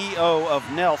CEO of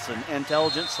Nelson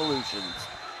Intelligence Solutions.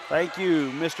 Thank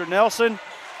you, Mr. Nelson,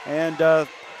 and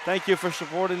thank you for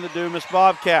supporting the Dumas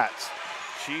Bobcats.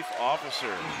 Chief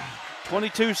Officer.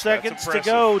 22 seconds to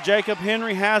go. Jacob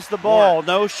Henry has the ball.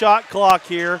 No shot clock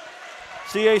here.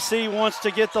 CAC wants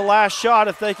to get the last shot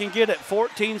if they can get it.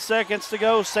 14 seconds to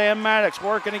go. Sam Maddox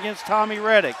working against Tommy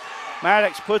Reddick.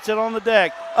 Maddox puts it on the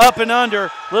deck. Up and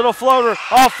under. Little floater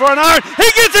off front iron. He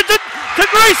gets it to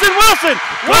Grayson Wilson.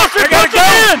 Wilson puts it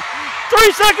in.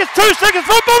 3 seconds, 2 seconds.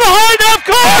 Flip on the high half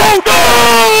court.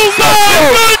 Oh, my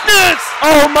goodness.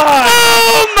 Oh, my.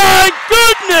 Oh, my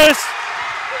goodness.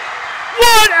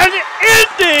 What an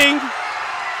ending.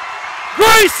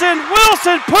 Grayson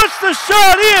Wilson puts the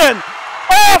shot in.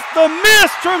 Off the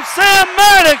miss from Sam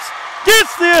Maddox.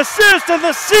 Gets the assist, and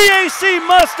the CAC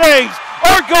Mustangs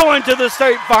are going to the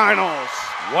state finals.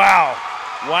 Wow.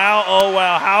 Wow, oh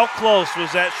wow. How close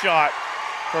was that shot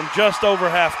from just over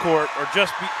half court or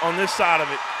just on this side of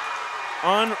it?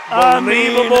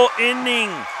 Unbelievable ending.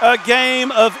 A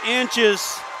game of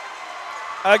inches.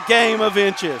 A game of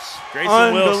inches.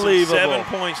 Grayson Wilson, 7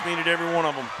 points, needed every one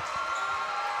of them.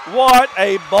 What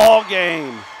a ball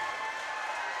game.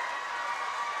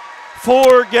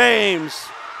 4 games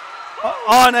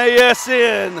on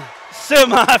ASN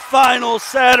semifinal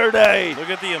Saturday.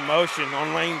 Look at the emotion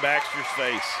on Lane Baxter's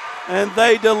face. And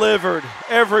they delivered,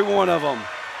 every one of them.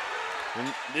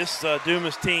 And this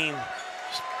Dumas team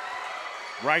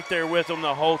right there with them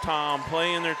the whole time,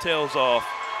 playing their tails off.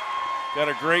 Got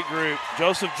a great group.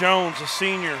 Joseph Jones, a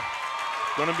senior,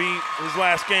 going to be his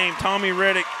last game. Tommy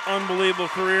Reddick, unbelievable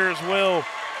career as well.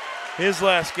 His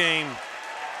last game.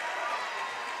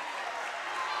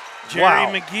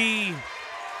 Jerry McGee.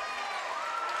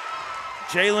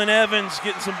 Jalen Evans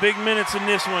getting some big minutes in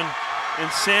this one. And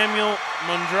Samuel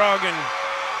Mondragon.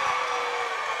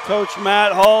 Coach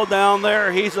Matt Hall down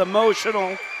there, he's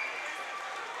emotional.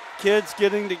 Kids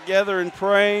getting together and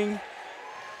praying.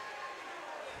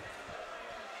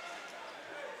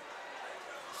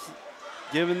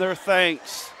 Giving their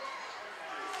thanks.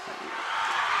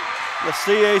 The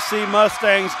CAC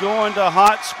Mustangs going to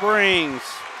Hot Springs.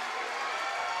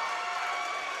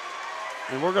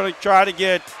 And we're going to try to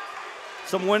get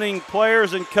some winning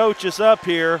players and coaches up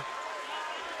here.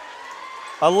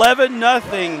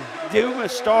 11-0,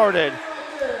 Dumas started.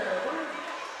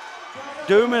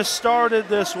 Dumas started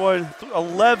this one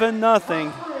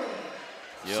 11-0.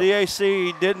 Yep.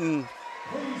 CAC didn't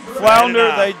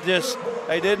flounder.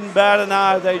 They didn't bat an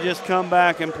eye. They just come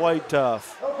back and played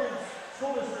tough.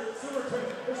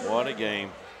 What a game.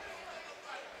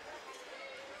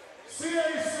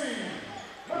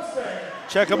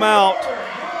 Check them out.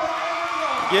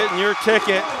 Getting your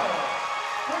ticket.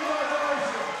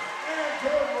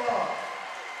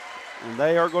 And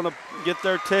they are going to get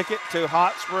their ticket to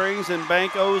Hot Springs and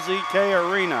Bank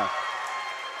OZK Arena.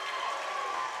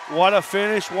 What a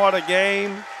finish, what a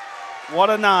game, what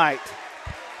a night.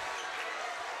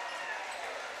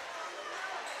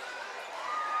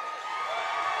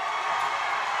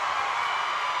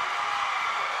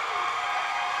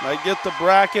 They get the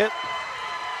bracket.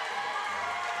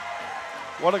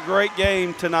 What a great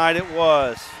game tonight it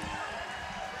was.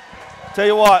 Tell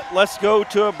you what, let's go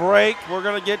to a break. We're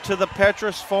going to get to the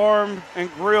Petrus Farm and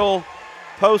Grill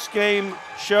post-game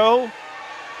show.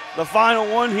 The final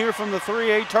one here from the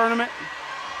 3A tournament.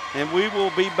 And we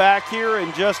will be back here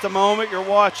in just a moment. You're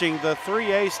watching the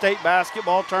 3A state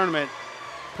basketball tournament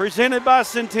presented by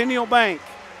Centennial Bank.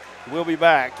 We'll be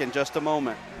back in just a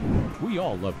moment. We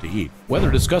all love to eat. Whether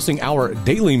discussing our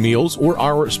daily meals or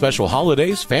our special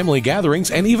holidays, family gatherings,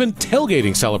 and even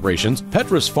tailgating celebrations,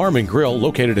 Petrus Farm and Grill,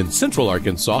 located in Central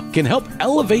Arkansas, can help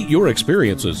elevate your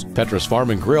experiences. Petrus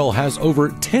Farm and Grill has over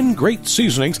 10 great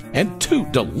seasonings and 2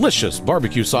 delicious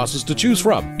barbecue sauces to choose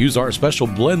from. Use our special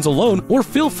blends alone or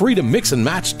feel free to mix and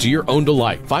match to your own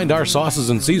delight. Find our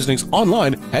sauces and seasonings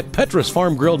online at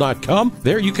petrusfarmgrill.com.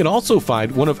 There you can also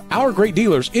find one of our great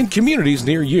dealers in communities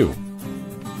near you.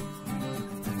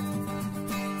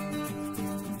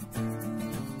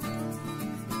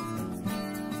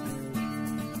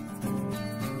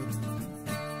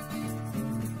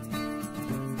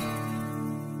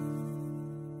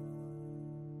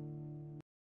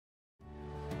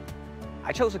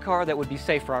 I chose a car that would be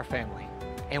safe for our family.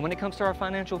 And when it comes to our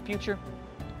financial future,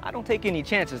 I don't take any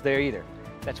chances there either.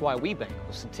 That's why we bank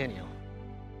with Centennial.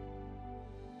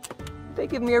 They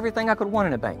give me everything I could want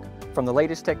in a bank, from the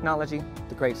latest technology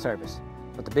to great service.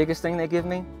 But the biggest thing they give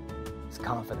me is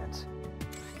confidence.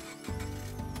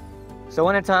 So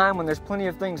in a time when there's plenty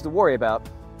of things to worry about,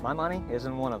 my money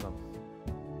isn't one of them.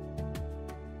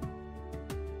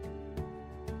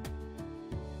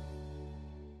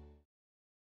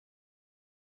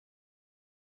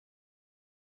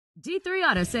 D3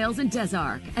 Auto Sales in Des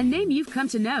Arc, a name you've come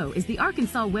to know, is the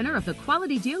Arkansas winner of the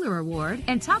Quality Dealer Award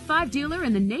and top 5 dealer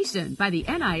in the nation by the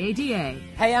NIADA.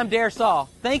 Hey, I'm Dare Saul.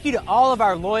 Thank you to all of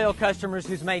our loyal customers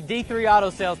who's made D3 Auto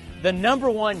Sales the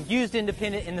 #1 used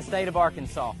independent in the state of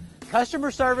Arkansas. Customer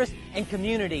service and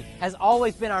community has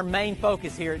always been our main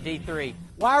focus here at D3.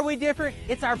 Why are we different?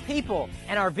 It's our people,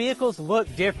 and our vehicles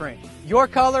look different. Your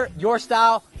color, your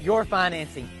style, your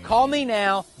financing. Call me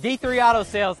now, D3 Auto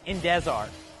Sales in Des Arc.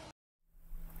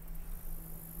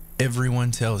 Everyone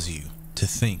tells you to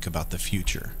think about the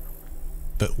future,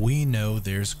 but we know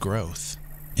there's growth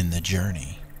in the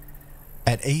journey.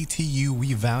 At ATU,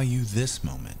 we value this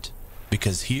moment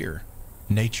because here,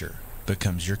 nature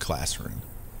becomes your classroom.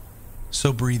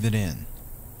 So breathe it in.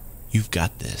 You've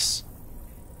got this.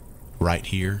 Right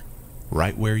here,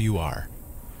 right where you are.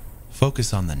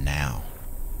 Focus on the now,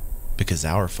 because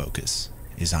our focus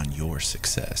is on your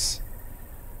success.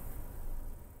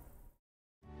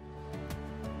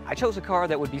 I chose a car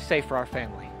that would be safe for our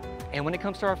family. And when it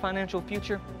comes to our financial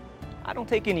future, I don't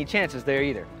take any chances there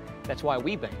either. That's why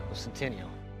we bank with Centennial.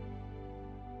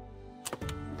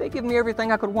 They give me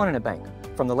everything I could want in a bank,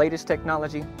 from the latest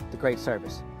technology to great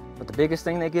service. But the biggest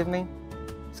thing they give me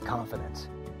is confidence.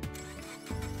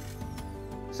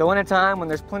 So in a time when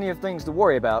there's plenty of things to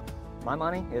worry about, my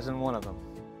money isn't one of them.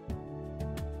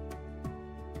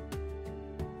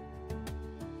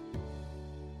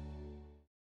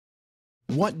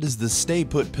 What does the Stay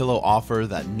Put pillow offer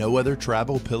that no other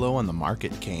travel pillow on the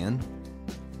market can?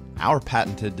 Our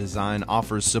patented design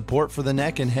offers support for the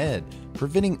neck and head,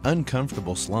 preventing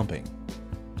uncomfortable slumping.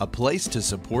 A place to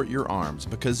support your arms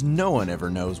because no one ever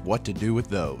knows what to do with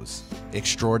those.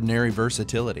 Extraordinary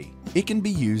versatility. It can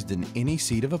be used in any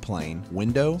seat of a plane,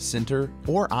 window, center,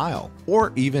 or aisle,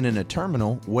 or even in a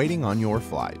terminal waiting on your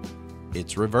flight.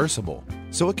 It's reversible,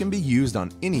 so it can be used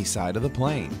on any side of the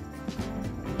plane.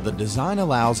 The design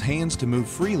allows hands to move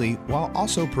freely while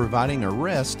also providing a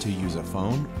rest to use a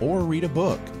phone or read a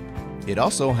book. It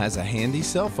also has a handy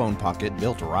cell phone pocket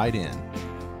built right in.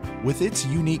 With its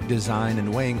unique design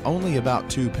and weighing only about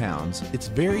 2 pounds, it's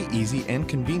very easy and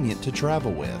convenient to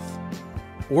travel with.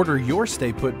 Order your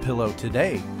Stay Put pillow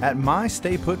today at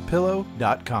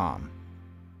mystayputpillow.com.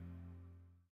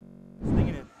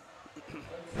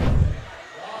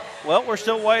 Well, we're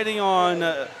still waiting on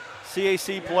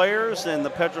CAC players and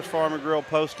the Petrus Farm and Grill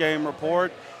post-game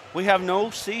report. We have no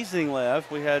seasoning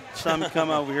left. We had some come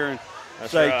over here and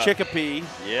say right. Chicopee.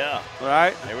 Yeah.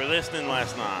 Right? They were listening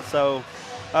last night. So,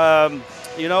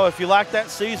 you know, if you like that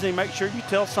seasoning, make sure you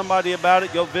tell somebody about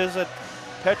it. Go visit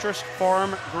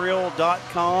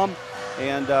petrusfarmgrill.com.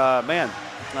 And, man,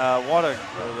 what a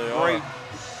great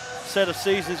set of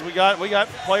seasons we got. We got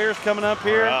players coming up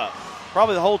here. All right.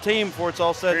 Probably the whole team before it's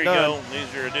all said and done. There you go.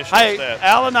 These are additional stats.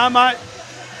 Alan, Alan.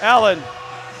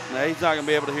 No, he's not going to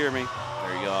be able to hear me.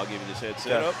 There you go. I'll give you this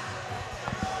headset up.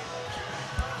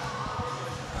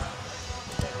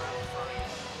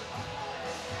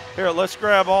 Here, let's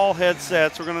grab all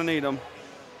headsets. We're going to need them.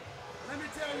 Let me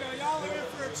tell you, y'all are in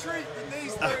for a treat with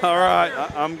these three. All right.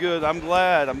 I'm good. I'm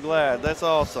glad. That's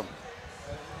awesome.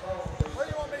 Where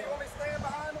do you want me? You want me to stand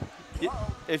behind them?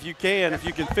 If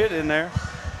you can fit in there.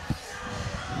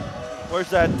 Where's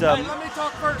that? Hey, let me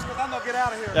talk first because I'm going to get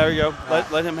out of here. There we go.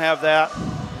 Let him have that. It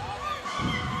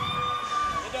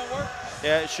don't work?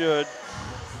 Yeah, it should.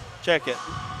 Check it.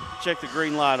 Check the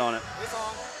green light on it. It's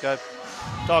on. Okay.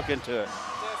 Talk into it.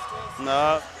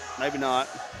 No, maybe not.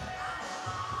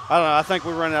 I don't know. I think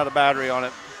we're running out of battery on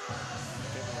it.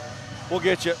 We'll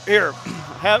get you. Here,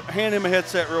 hand him a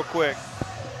headset real quick.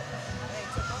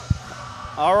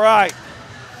 All right.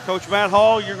 Coach Matt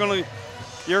Hall, you're going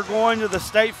to the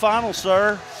state final,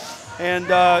 sir. And,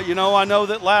 you know, I know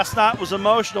that last night was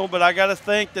emotional, but I got to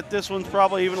think that this one's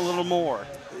probably even a little more.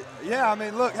 Yeah, I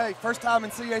mean, look, hey, first time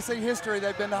in CAC history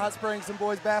they've been to Hot Springs in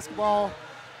boys basketball.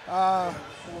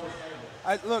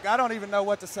 Look, I don't even know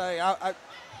what to say. I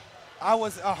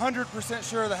was 100%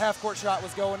 sure the half-court shot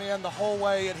was going in the whole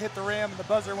way. It hit the rim, and the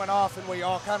buzzer went off, and we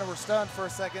all kind of were stunned for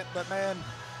a second. But, man,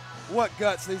 what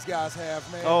guts these guys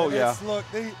have, man. Oh, and yeah. Look,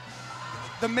 the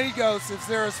Migos, as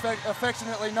they're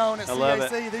affectionately known at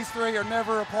CAC, these three are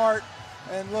never apart.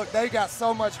 And, look, they got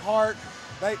so much heart.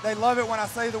 They love it when I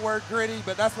say the word gritty,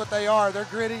 but that's what they are. They're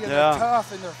gritty and they're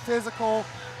tough and they're physical,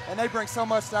 and they bring so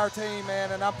much to our team,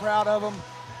 man, and I'm proud of them.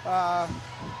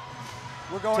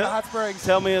 We're going to Hot Springs.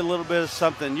 Tell me a little bit of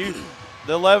something.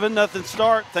 The 11-0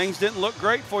 start, things didn't look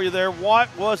great for you there.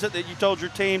 What was it that you told your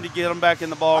team to get them back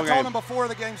in the ball game? I told them before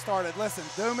the game started, listen,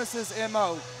 Dumas'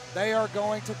 MO, they are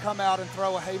going to come out and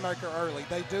throw a haymaker early.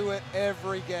 They do it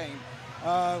every game.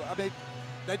 I mean,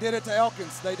 they did it to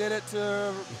Elkins. They did it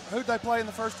to who'd they play in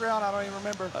the first round? I don't even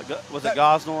remember. Was it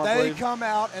Gosnell, I believe? They come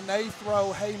out and they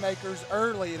throw haymakers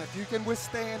early, and if you can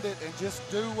withstand it and just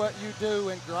do what you do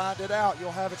and grind it out,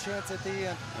 you'll have a chance at the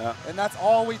end. Yeah. And that's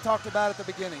all we talked about at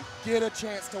the beginning. Get a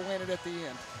chance to win it at the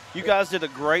end. You guys did a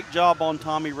great job on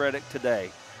Tommy Reddick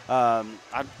today. I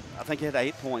think he had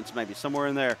 8 points, maybe somewhere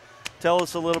in there. Tell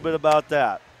us a little bit about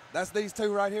that. That's these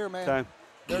two right here, man. Okay.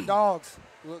 They're dogs.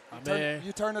 Look,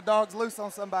 you turn the dogs loose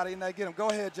on somebody and they get them. Go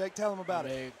ahead, Jake. Tell them about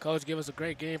it. Coach give us a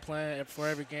great game plan for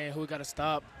every game. Who we got to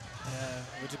stop.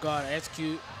 We just go out and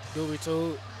execute, do what we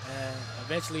told, and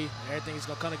eventually everything is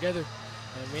going to come together.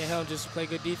 And me and him just play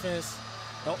good defense.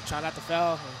 Don't try not to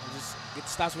foul, and just get the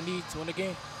stops we need to win the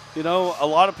game. You know, a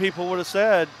lot of people would have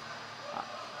said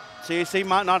CAC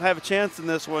might not have a chance in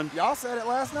this one. Y'all said it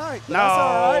last night. No, that's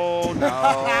all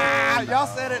right. No. Y'all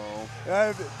said it.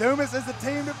 Dumas is the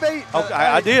team to beat. Okay,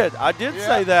 I did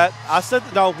say that. I said,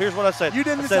 no, here's what I said. You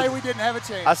didn't say we didn't have a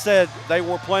chance. I said they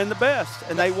were playing the best,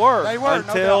 and they were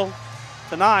until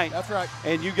tonight. That's right.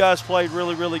 And you guys played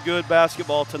really, really good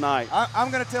basketball tonight.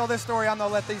 I'm going to tell this story. I'm going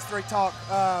to let these three talk.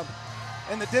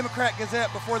 In the Democrat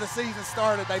Gazette before the season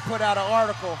started, they put out an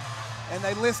article, and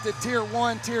they listed Tier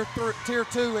 1, Tier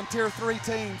 2, and Tier 3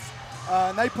 teams.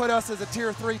 And they put us as a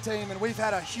Tier 3 team, and we've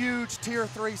had a huge Tier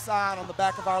 3 sign on the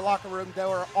back of our locker room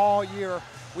door all year.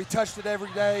 We touched it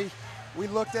every day. We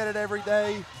looked at it every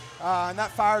day. And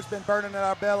that fire's been burning in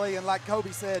our belly. And like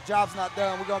Kobe said, job's not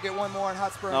done. We're going to get one more in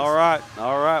Hot Springs. All right.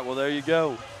 Well, there you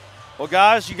go. Well,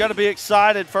 guys, you got to be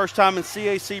excited. First time in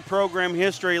CAC program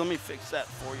history. Let me fix that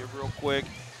for you real quick.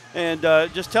 And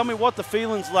just tell me what the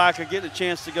feeling's like of getting a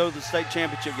chance to go to the state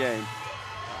championship game.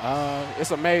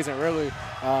 It's amazing, really.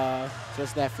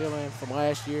 Just that feeling from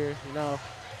last year, you know,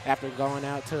 after going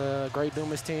out to a great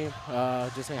Dumas team,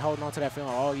 just been holding on to that feeling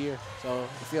all year. So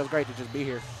it feels great to just be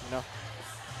here, you know.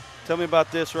 Tell me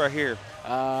about this right here.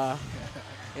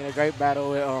 In a great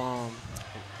battle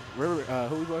with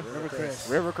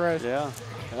Rivercrest.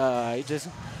 Yeah. He just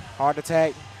hard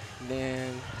attack, and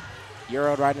then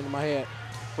Euroed right into my head.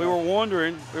 We were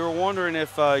wondering if you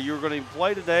were going to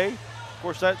play today. Of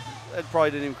course, that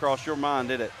probably didn't even cross your mind,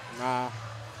 did it? Nah.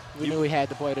 We knew we had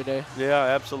to play today. Yeah,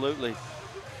 absolutely.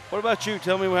 What about you?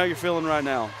 Tell me how you're feeling right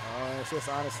now. It's just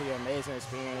honestly an amazing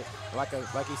experience. Like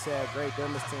you said, great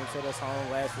Dumas team took us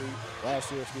home last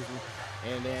year,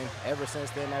 and then ever since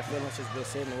then, that feeling's just been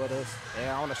sitting with us. And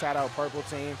I want to shout out Purple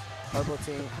team.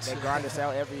 They grind us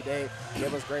out every day,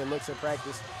 give us great looks in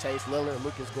practice. Chase Lillard,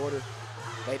 Lucas Gorder.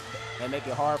 They make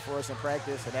it hard for us in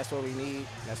practice, and that's what we need.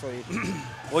 That's what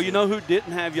Well, you know who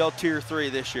didn't have y'all Tier 3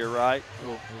 this year, right?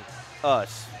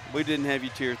 Us. We didn't have you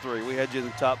Tier 3. We had you in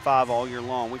the top 5 all year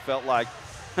long. We felt like,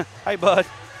 hey, bud,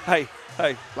 hey,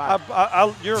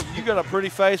 you got a pretty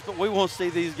face, but we won't see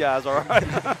these guys, all right?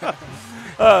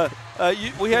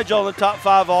 We had y'all in the top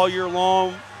 5 all year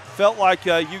long. Felt like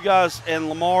you guys and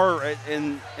Lamar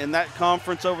in that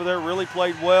conference over there really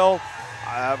played well.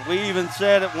 We even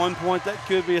said at one point that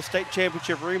could be a state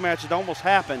championship rematch. It almost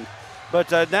happened. But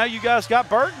now you guys got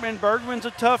Bergman. Bergman's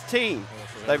a tough team.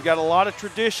 They've got a lot of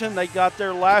tradition. They got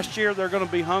there last year. They're going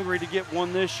to be hungry to get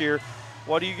one this year.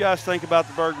 What do you guys think about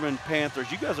the Bergman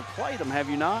Panthers? You guys have played them, have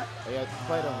you not? Yeah,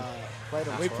 played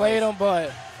them. We played them,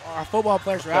 but our football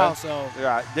players are out, so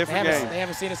different game. They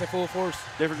haven't seen us at full force.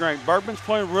 Different game. Bergman's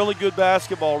playing really good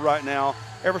basketball right now.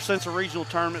 Ever since the regional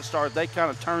tournament started, they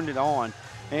kind of turned it on.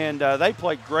 And they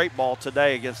played great ball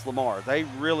today against Lamar. They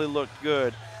really looked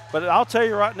good. But I'll tell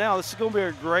you right now, this is going to be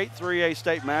a great 3A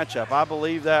state matchup. I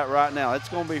believe that right now. It's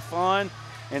going to be fun,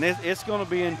 and it's going to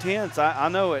be intense. I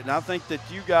know it, and I think that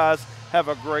you guys have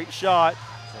a great shot.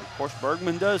 Of course,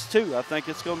 Bergman does too. I think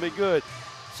it's going to be good.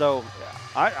 So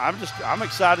I'm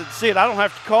excited to see it. I don't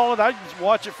have to call it. I can just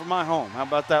watch it from my home. How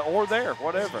about that? Or there,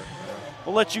 whatever.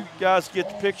 We'll let you guys get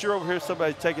the picture over here.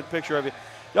 Somebody taking a picture of you.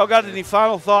 Y'all got any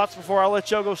final thoughts before I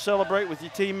let y'all go celebrate with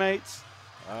your teammates?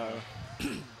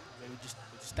 Just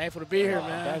thankful to be here,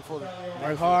 man. Thankful to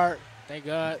work hard. Thank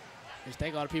God. Just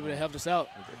thank all the people that helped us out.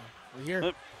 We're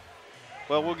here.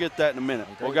 Well, we'll get that in a minute.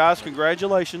 Well, guys,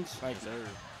 congratulations. Thanks, sir.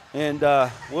 And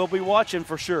we'll be watching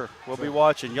for sure. We'll be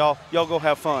watching. Y'all go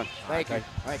have fun. Thank you.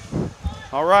 Thank you.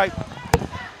 All right.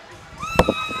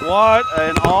 What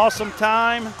an awesome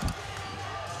time.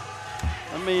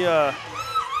 Let me,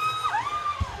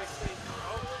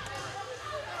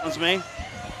 that's me.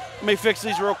 Let me fix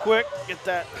these real quick, get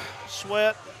that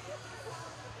sweat.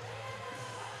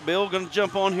 Bill gonna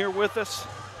jump on here with us.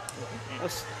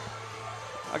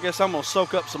 I guess I'm gonna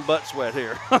soak up some butt sweat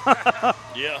here.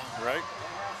 Yeah, right.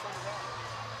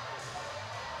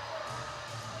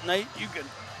 Nate, you can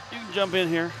jump in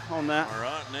here on that. All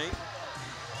right, Nate.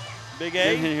 Big Get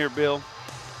A. in here, Bill.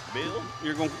 Bill?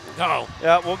 You're going. No.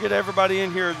 Yeah, we'll get everybody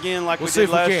in here again like We'll we see did if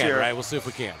we last can, year. right? We'll see if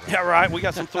we can. Right? Yeah, right. We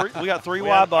got three We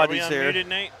wide bodies are we here. unmuted,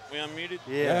 Nate? We unmuted?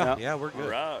 Yeah, we're good. All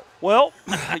right. Well,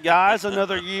 guys,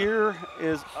 another year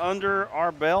is under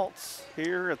our belts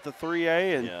here at the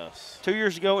 3A. And Yes. 2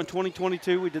 years ago in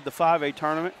 2022, we did the 5A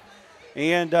tournament.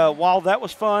 And while that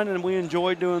was fun and we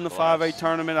enjoyed doing the 5A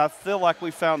tournament, I feel like we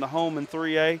found a home in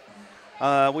 3A.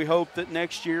 We hope that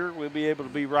next year we'll be able to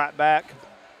be right back.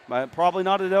 Probably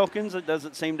not at Elkins. It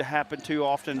doesn't seem to happen too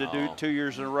often to do 2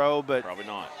 years in a row. But probably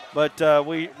not. But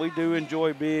we do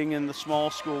enjoy being in the small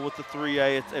school with the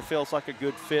 3A. It feels like a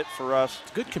good fit for us.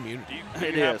 It's a good community. Do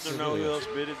It you is. happen to know who else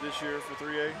bidded this year for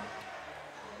 3A?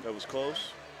 That was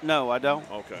close? No, I don't.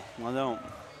 Okay. I don't.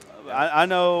 I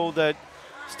know that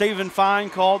Stephen Fine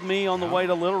called me on the way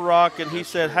to Little Rock, and he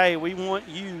said, hey, we want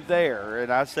you there.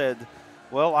 And I said,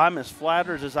 well, I'm as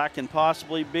flattered as I can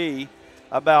possibly be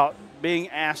about being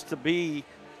asked to be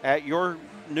at your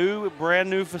brand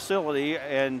new facility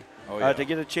and to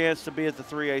get a chance to be at the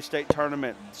 3A state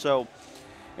tournament. So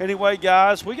anyway,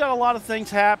 guys, we got a lot of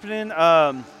things happening.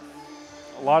 A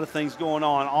lot of things going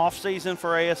on. Off season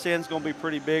for ASN is going to be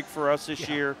pretty big for us this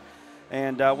year.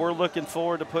 And we're looking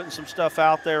forward to putting some stuff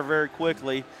out there very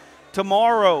quickly.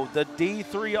 Tomorrow, the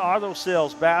D3 Auto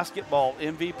Sales Basketball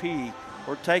MVP.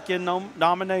 We're taking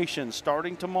nominations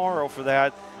starting tomorrow for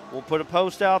that. We'll put a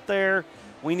post out there.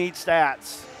 We need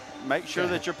stats. Make sure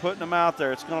that you're putting them out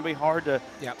there. It's going to be hard to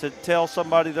tell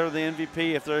somebody they're the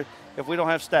MVP if we don't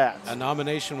have stats. A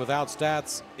nomination without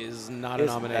stats is not a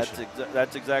nomination.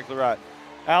 That's exactly right.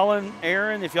 Alan,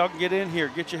 Aaron, if y'all can get in here,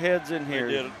 get your heads in here.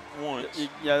 They did it once.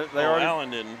 Alan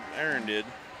didn't. Aaron did.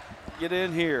 Get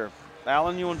in here.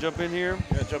 Alan, you want to jump in here?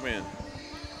 Yeah, jump in.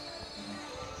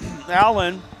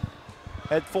 Alan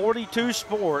had 42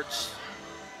 sports.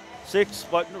 It's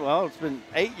been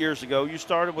 8 years ago. You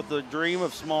started with the dream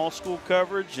of small school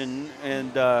coverage, and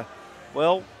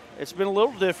it's been a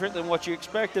little different than what you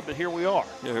expected, but here we are.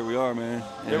 Yeah, here we are, man.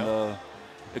 And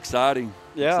exciting.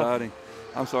 Yeah. Exciting.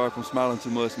 I'm sorry if I'm smiling too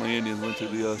much. My Indians went to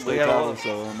the state title,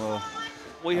 so I'm.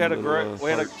 We had a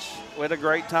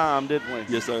great time, didn't we?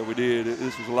 Yes, sir. We did.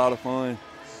 This was a lot of fun,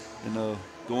 and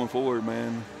going forward,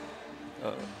 man,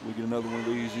 we get another one of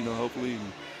these, hopefully.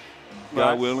 And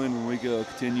God willing, and we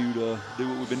continue to do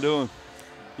what we've been doing.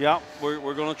 Yeah,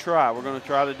 we're going to try. We're going to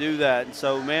try to do that. And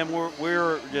so, man,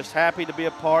 we're just happy to be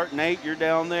a part. Nate, you're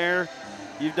down there.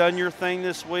 You've done your thing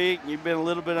this week. You've been a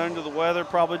little bit under the weather.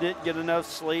 Probably didn't get enough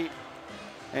sleep.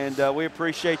 And we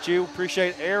appreciate you.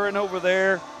 Appreciate Aaron over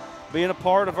there being a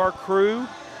part of our crew.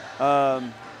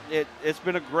 It's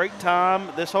been a great time.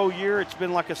 This whole year, it's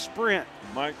been like a sprint.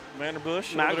 Mike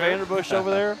Vanderbush over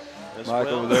there. Mike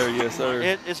over there, yes,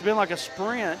 sir. It's been like a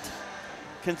sprint,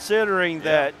 considering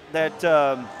that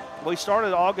we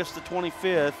started August the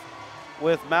 25th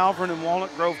with Malvern and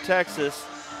Walnut Grove, Texas,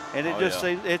 and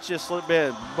it's just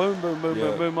been boom, boom, boom,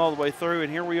 boom, boom all the way through.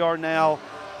 And here we are now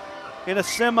in a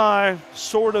semi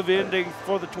sort of ending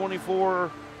for the 24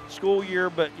 school year,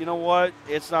 but you know what?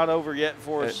 It's not over yet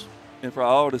for us. And for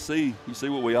all to see, you see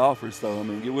what we offer. So I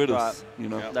mean, get with us.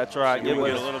 That's right. We get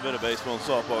a little bit of baseball and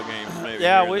softball games, maybe.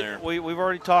 Yeah, here and there. we've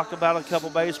already talked about a couple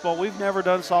baseball. We've never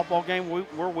done a softball game.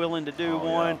 We're willing to do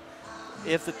one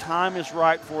if the time is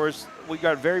right for us. We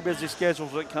got very busy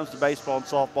schedules when it comes to baseball and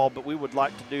softball, but we would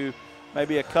like to do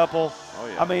maybe a couple.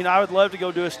 I mean, I would love to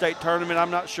go do a state tournament.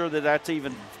 I'm not sure that that's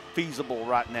even feasible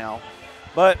right now,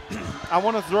 but I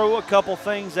want to throw a couple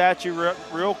things at you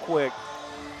real quick.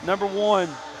 Number one.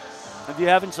 If you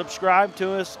haven't subscribed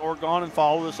to us or gone and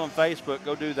followed us on Facebook,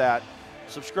 go do that.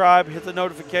 Subscribe, hit the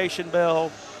notification bell,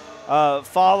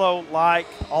 follow, like,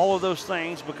 all of those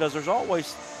things, because there's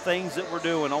always things that we're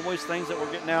doing, always things that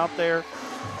we're getting out there.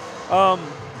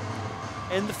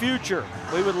 In the future,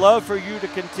 we would love for you to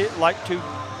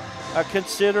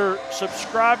consider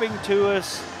subscribing to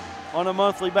us on a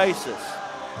monthly basis.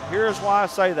 Here's why I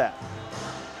say that.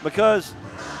 Because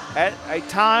at a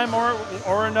time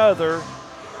or another,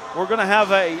 we're going to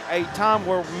have a time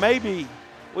where maybe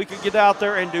we could get out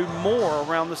there and do more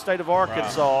around the state of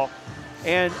Arkansas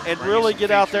and really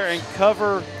get out there and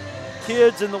cover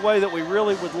kids in the way that we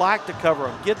really would like to cover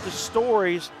them. Get the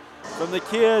stories from the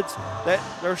kids that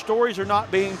their stories are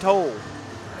not being told.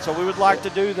 So we would like to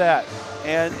do that.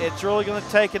 And it's really going to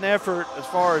take an effort as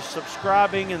far as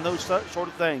subscribing and those sort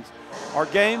of things. Our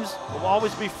games will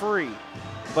always be free.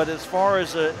 But as far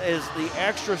as the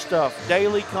extra stuff,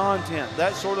 daily content,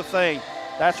 that sort of thing,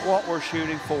 that's what we're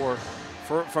shooting for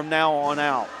from now on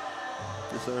out.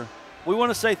 Yes, sir. We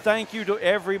want to say thank you to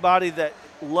everybody that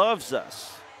loves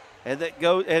us and that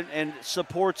goes and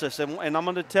supports us. And I'm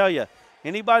going to tell you,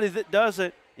 anybody that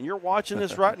doesn't, and you're watching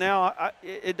this right now,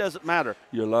 it doesn't matter.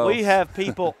 You're lost. We have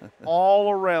people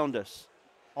all around us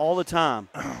all the time.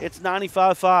 It's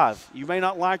 95.5. You may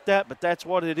not like that, but that's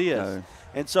what it is. No.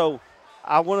 And so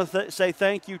I want to say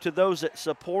thank you to those that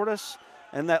support us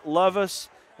and that love us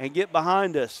and get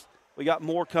behind us. We got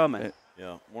more coming.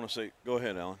 Yeah, I want to say, go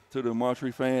ahead, Alan. To the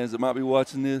Marjorie fans that might be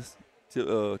watching this,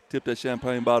 tip that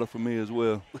champagne bottle for me as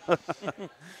well. I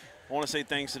want to say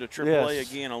thanks to the AAA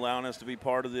again, allowing us to be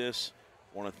part of this.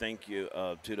 I want to thank you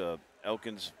to the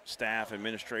Elkins staff,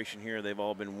 administration here. They've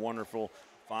all been wonderful,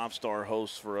 5-star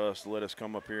hosts for us to let us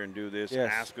come up here and do this,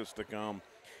 ask us to come.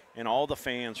 And all the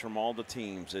fans from all the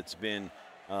teams. It's been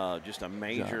just a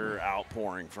major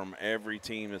outpouring from every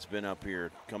team that's been up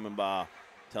here, coming by,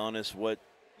 telling us what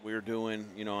we're doing,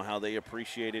 you know, how they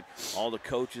appreciate it. All the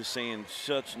coaches saying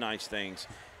such nice things.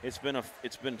 It's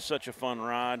been such a fun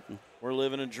ride. We're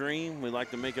living a dream. We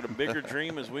like to make it a bigger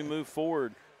dream as we move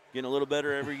forward, getting a little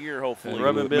better every year, hopefully.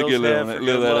 Rubbing Bill's head for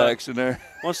little good luck. action there.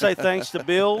 I want to say thanks to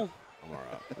Bill. I'm all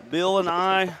right. Bill and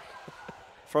I,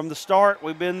 from the start,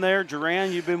 we've been there.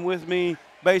 Duran, you've been with me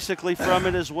basically from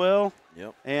it as well.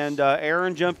 Yep. And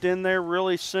Aaron jumped in there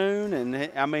really soon.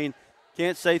 And, I mean,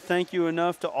 can't say thank you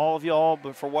enough to all of y'all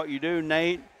but for what you do.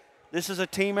 Nate, this is a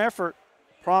team effort.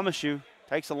 Promise you.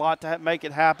 Takes a lot to make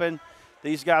it happen.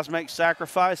 These guys make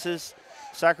sacrifice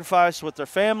with their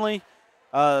family.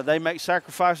 They make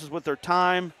sacrifices with their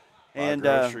time. And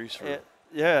groceries for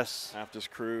yes. half this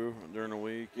crew during the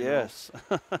week. Yes.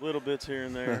 Little bits here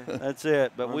and there. That's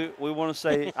it. But we want to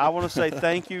say, I want to say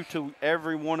thank you to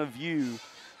every one of you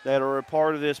that are a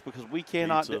part of this, because we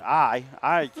cannot do,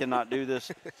 I cannot do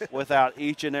this without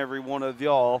each and every one of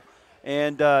y'all.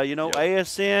 And,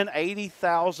 ASN,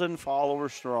 80,000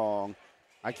 followers strong.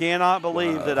 I cannot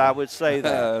believe that I would say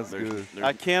that. That's good.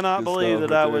 I cannot believe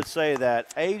that I would say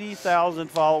that.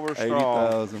 80,000 followers strong.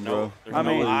 80,000, bro. There's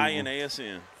no I in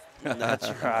ASN. That's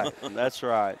right. That's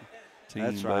right. Team,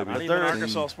 that's right. baby. Not even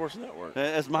Arkansas Sports Network.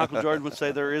 As Michael Jordan would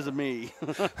say, there is a me.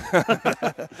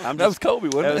 That was Kobe,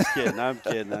 wasn't it? I was kidding. I'm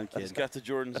kidding. He's got the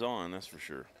Jordans on, that's for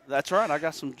sure. That's right. I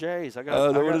got some J's. I've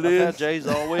what had J's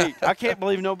all week. I can't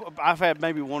believe I've had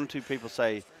maybe one or two people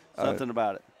say something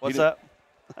about it. What's up?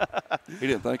 He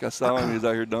didn't think I saw him. He was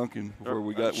out here dunking before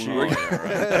we got one.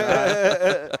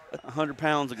 100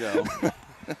 pounds ago.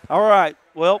 All right.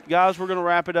 Well, guys, we're going to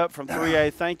wrap it up from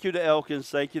 3A. Thank you to Elkins.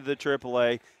 Thank you to the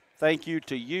AAA. Thank you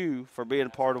to you for being a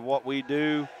part of what we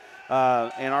do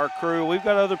and our crew. We've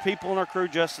got other people in our crew.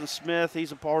 Justin Smith,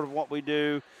 he's a part of what we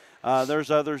do.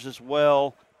 There's others as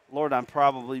well. Lord, I'm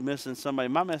probably missing somebody.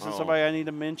 Am I missing somebody I need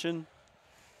to mention?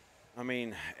 I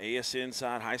mean, ASN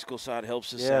side, high school side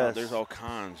helps us out. There's all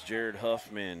kinds. Jared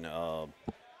Huffman,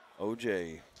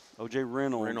 OJ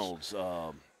Reynolds.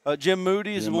 Jim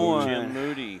Moody's one. Jim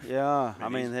Moody. Yeah, I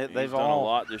mean they've done all a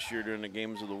lot this year during the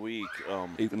games of the week.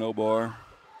 Ethan O'Bar.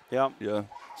 Yep. Yeah.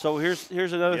 So here's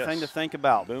another thing to think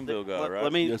about. Boomville guy,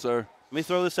 right? Yes, sir. Let me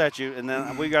throw this at you, and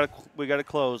then we got to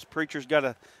close. Preacher's got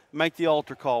to make the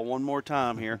altar call one more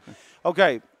time here.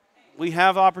 Okay, we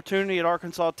have opportunity at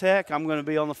Arkansas Tech. I'm going to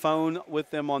be on the phone with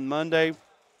them on Monday.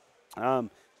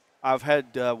 I've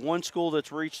had one school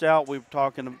that's reached out. We're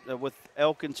talking with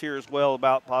Elkins here as well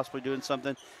about possibly doing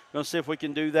something. We're going to see if we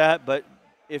can do that. But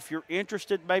if you're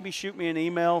interested, maybe shoot me an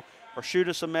email or shoot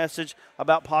us a message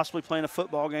about possibly playing a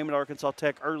football game at Arkansas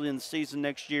Tech early in the season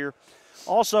next year.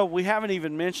 Also, we haven't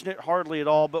even mentioned it hardly at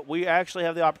all, but we actually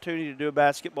have the opportunity to do a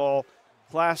basketball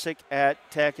classic at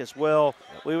Tech as well.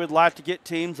 We would like to get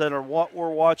teams that are what we're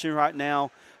watching right now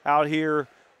out here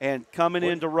and coming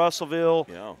into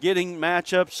Russellville, getting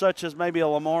matchups such as maybe a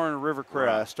Lamar and a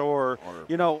Rivercrest, or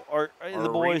in the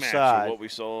boys' side. What we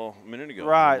saw a minute ago,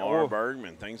 right? Lamar,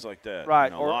 Bergman, things like that.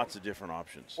 Right, lots of different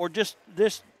options. Or just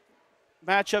this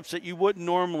matchups that you wouldn't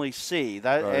normally see.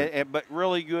 But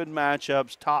really good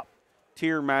matchups, top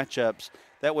tier matchups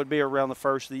that would be around the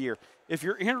first of the year. If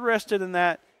you're interested in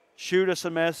that, shoot us a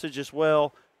message as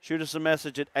well. Shoot us a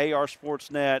message at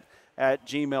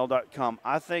arsportsnet@gmail.com.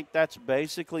 I think that's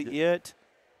basically it.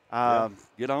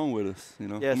 Get on with us.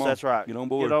 Yes, that's right. Get on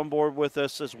board. Get on board with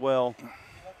us as well.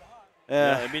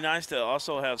 It'd be nice to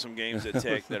also have some games at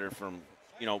Tech that are from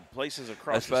places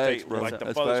across That's the facts, state, bro. like the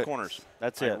That's Buzz facts. Corners.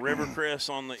 That's like it. Rivercrest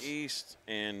on the east,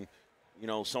 and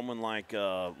someone like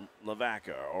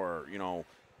Lavaca, or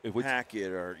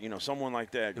Hackett, or someone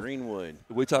like that, Greenwood.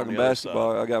 If we on talking the other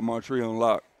basketball, side. I got Montreal on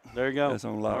lock. There you go. That's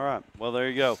on lock. All right. Well, there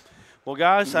you go. Well,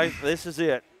 guys, this is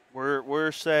it.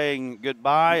 We're saying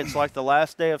goodbye. It's like the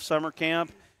last day of summer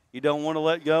camp. You don't want to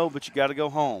let go, but you got to go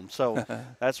home. So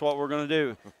that's what we're going to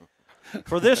do.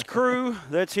 For this crew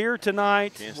that's here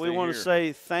tonight, we want to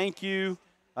say thank you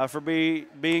for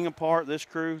being a part of this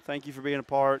crew. Thank you for being a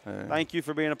part. Thank you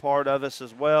for being a part of us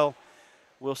as well.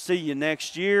 We'll see you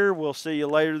next year. We'll see you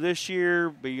later this year.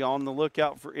 Be on the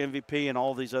lookout for MVP and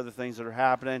all these other things that are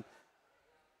happening.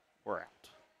 We're out.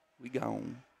 We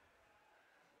gone.